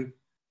so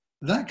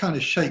that kind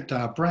of shaped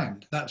our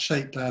brand. That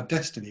shaped our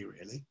destiny,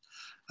 really.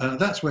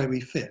 That's where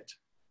we fit.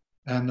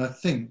 And I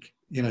think,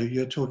 you know,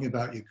 you're talking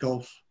about your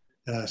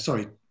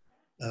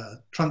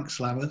trunk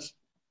slammers.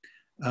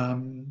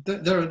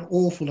 There are an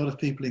awful lot of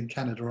people in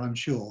Canada, I'm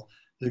sure,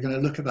 that are going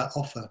to look at that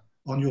offer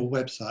on your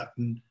website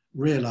and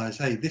realize,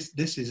 hey,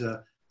 this is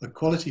a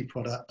quality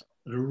product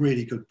at a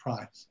really good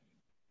price.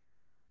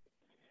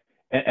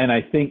 And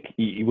I think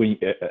when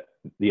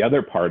the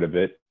other part of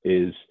it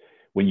is,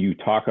 when you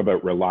talk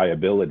about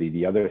reliability,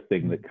 the other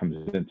thing that comes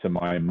into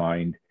my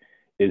mind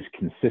is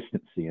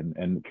consistency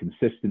and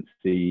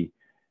consistency.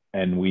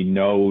 And we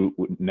know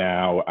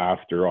now,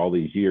 after all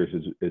these years,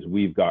 is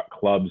we've got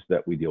clubs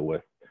that we deal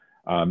with,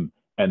 and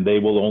they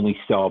will only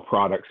sell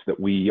products that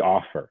we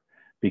offer,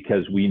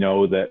 because we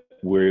know that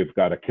we've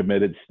got a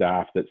committed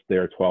staff that's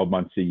there 12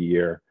 months a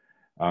year.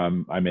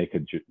 I make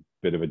a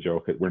bit of a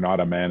joke that we're not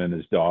a man and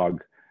his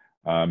dog.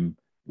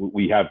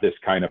 We have this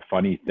kind of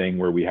funny thing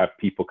where we have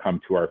people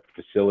come to our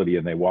facility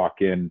and they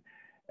walk in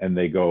and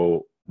they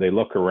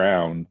look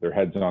around, their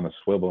heads on a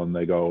swivel, and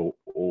they go,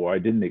 "Oh, I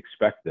didn't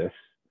expect this."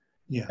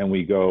 Yeah. And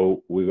we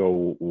go,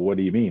 "What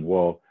do you mean?"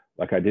 "Well,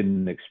 like, I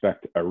didn't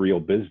expect a real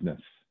business."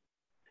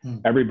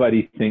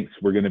 Everybody thinks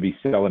we're going to be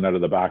selling out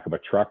of the back of a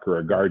truck or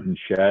a garden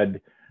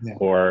shed, yeah.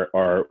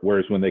 or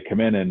whereas when they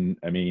come in, and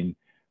I mean,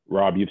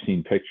 Rob, you've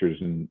seen pictures,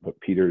 and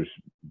Peter's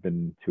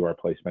been to our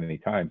place many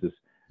times, is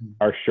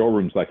our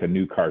showroom's like a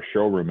new car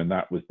showroom, and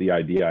that was the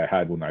idea I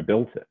had when I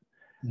built it.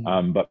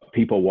 But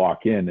people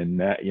walk in, and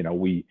that, you know,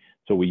 we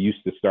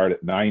used to start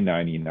at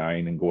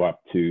 $9.99 and go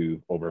up to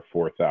over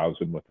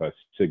 $4,000 with a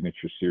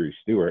Signature Series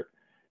Stewart.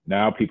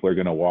 Now people are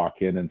going to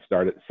walk in and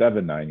start at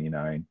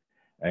 $7.99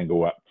 and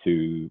go up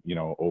to, you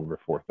know, over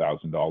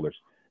 $4,000.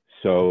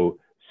 So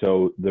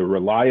the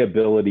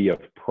reliability of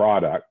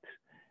product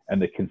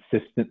and the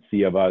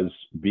consistency of us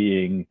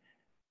being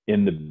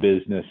in the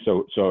business.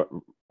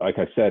 So like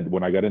I said,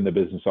 when I got in the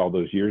business all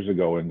those years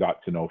ago and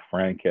got to know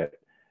Frank at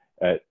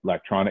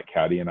Electronic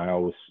Caddy, and I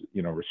always,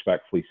 you know,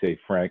 respectfully say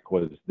Frank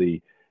was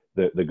the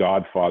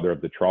godfather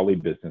of the trolley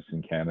business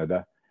in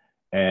Canada,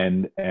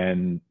 and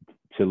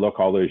to look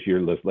all those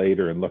years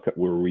later and look at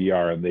where we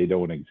are and they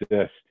don't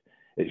exist,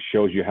 it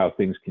shows you how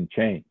things can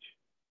change.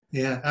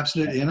 Yeah,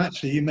 absolutely. And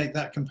actually, you make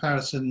that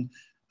comparison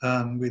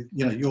with,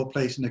 you know, your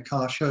place in a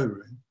car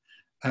showroom,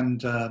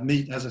 and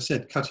me, as I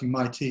said, cutting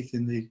my teeth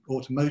in the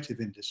automotive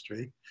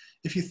industry.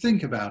 If you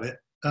think about it,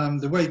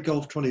 the way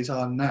golf trolleys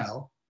are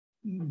now,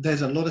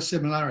 there's a lot of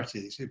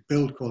similarities.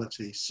 Build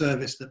quality,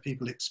 service that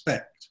people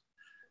expect,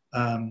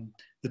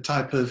 the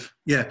type of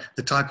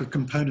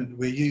component that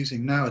we're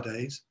using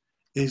nowadays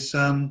is,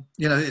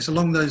 you know, it's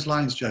along those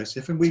lines,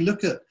 Joseph. And we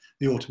look at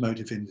the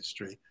automotive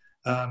industry,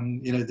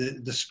 you know,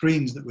 the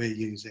screens that we're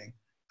using,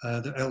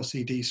 the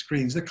LCD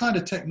screens, the kind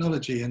of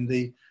technology and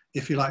the,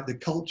 if you like, the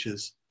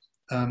cultures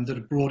that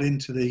are brought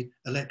into the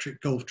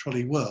electric golf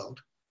trolley world.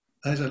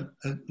 There's a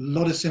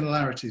lot of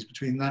similarities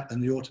between that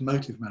and the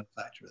automotive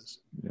manufacturers.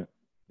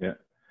 Yeah.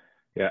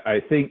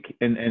 I think,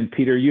 and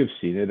Peter, you've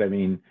seen it. I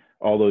mean,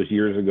 all those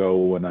years ago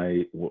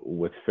when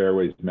with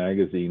Fairways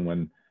Magazine,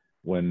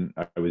 when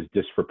I was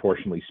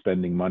disproportionately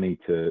spending money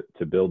to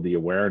build the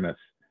awareness,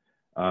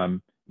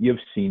 you've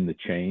seen the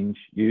change.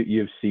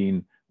 You've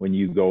seen when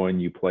you go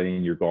and you play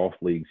in your golf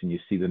leagues and you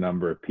see the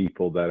number of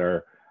people that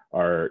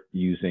are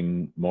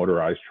using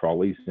motorized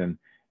trolleys.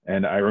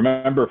 And I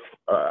remember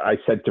I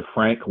said to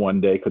Frank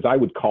one day, because I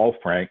would call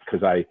Frank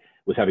because I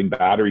was having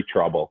battery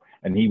trouble,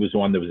 and he was the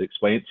one that was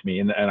explaining to me.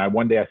 And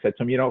one day I said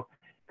to him, you know,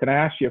 can I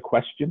ask you a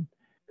question?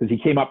 Because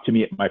he came up to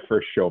me at my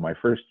first show. My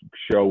first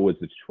show was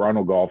the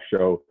Toronto Golf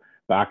Show,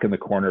 back in the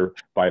corner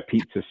by a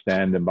pizza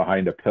stand and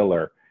behind a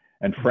pillar.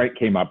 And Frank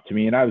came up to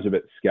me, and I was a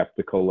bit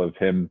skeptical of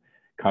him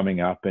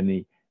coming up, and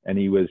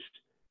he was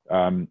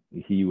a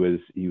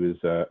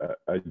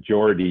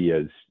Geordie,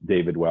 as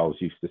David Wells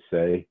used to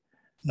say,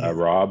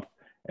 Rob.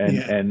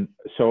 And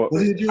so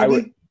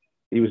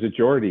he was a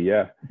Geordie,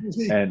 yeah.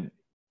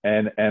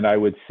 And I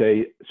would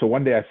say, so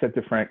one day I said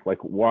to Frank, like,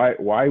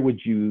 why would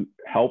you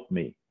help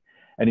me?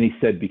 And he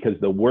said, because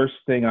the worst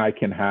thing I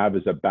can have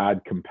is a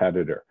bad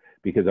competitor,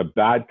 because a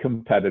bad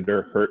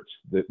competitor hurts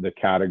the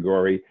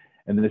category.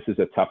 And this is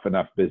a tough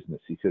enough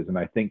business. He says, and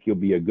I think you'll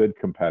be a good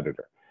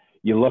competitor.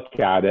 You look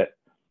at it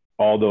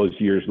all those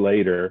years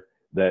later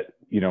that,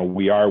 you know,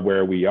 we are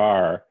where we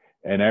are.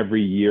 And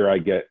every year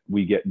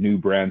we get new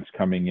brands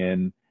coming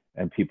in,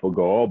 and people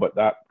go, oh, but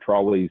that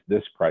trolley's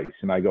this price.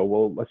 And I go,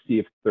 well, let's see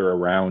if they're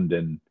around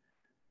in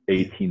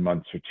 18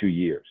 months or 2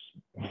 years.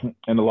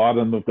 And a lot of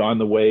them have gone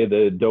the way of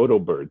the dodo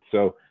bird.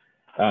 So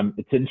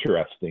it's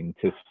interesting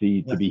to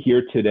see, to be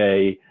here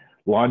today,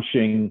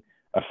 launching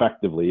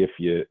effectively. If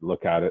you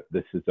look at it,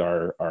 this is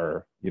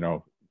our you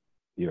know,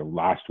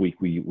 last week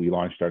we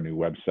launched our new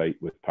website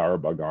with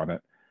PowerBug on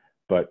it,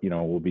 but, you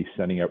know, we'll be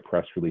sending out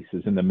press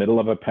releases in the middle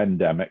of a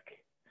pandemic.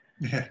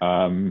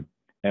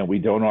 And we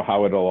don't know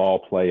how it'll all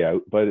play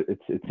out, but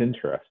it's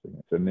interesting.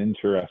 It's an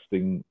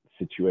interesting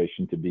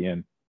situation to be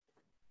in.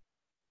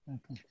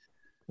 Okay.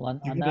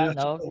 Well, on that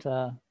note,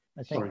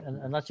 I think,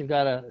 unless you've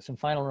got some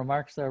final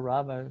remarks there,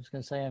 Rob, I was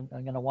going to say I'm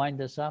going to wind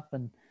this up,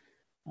 and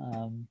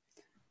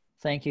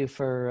thank you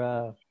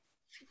for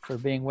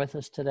being with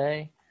us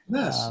today.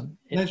 Yes,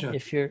 pleasure.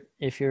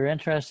 If you're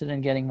interested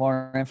in getting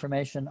more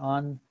information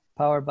on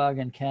PowerBug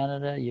in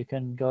Canada, you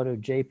can go to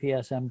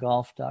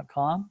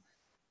jpsmgolf.com.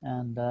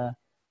 And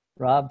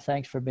Rob,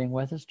 thanks for being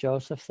with us.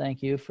 Joseph,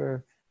 thank you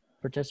for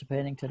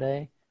participating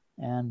today.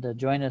 And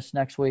join us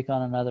next week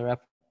on another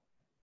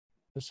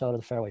episode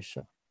of the Fairways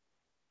Show.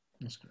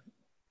 That's great.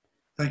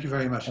 Thank you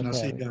very much. And I'll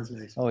see you guys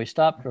later. Oh, we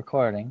stopped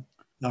recording.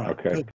 All right. Okay. Good.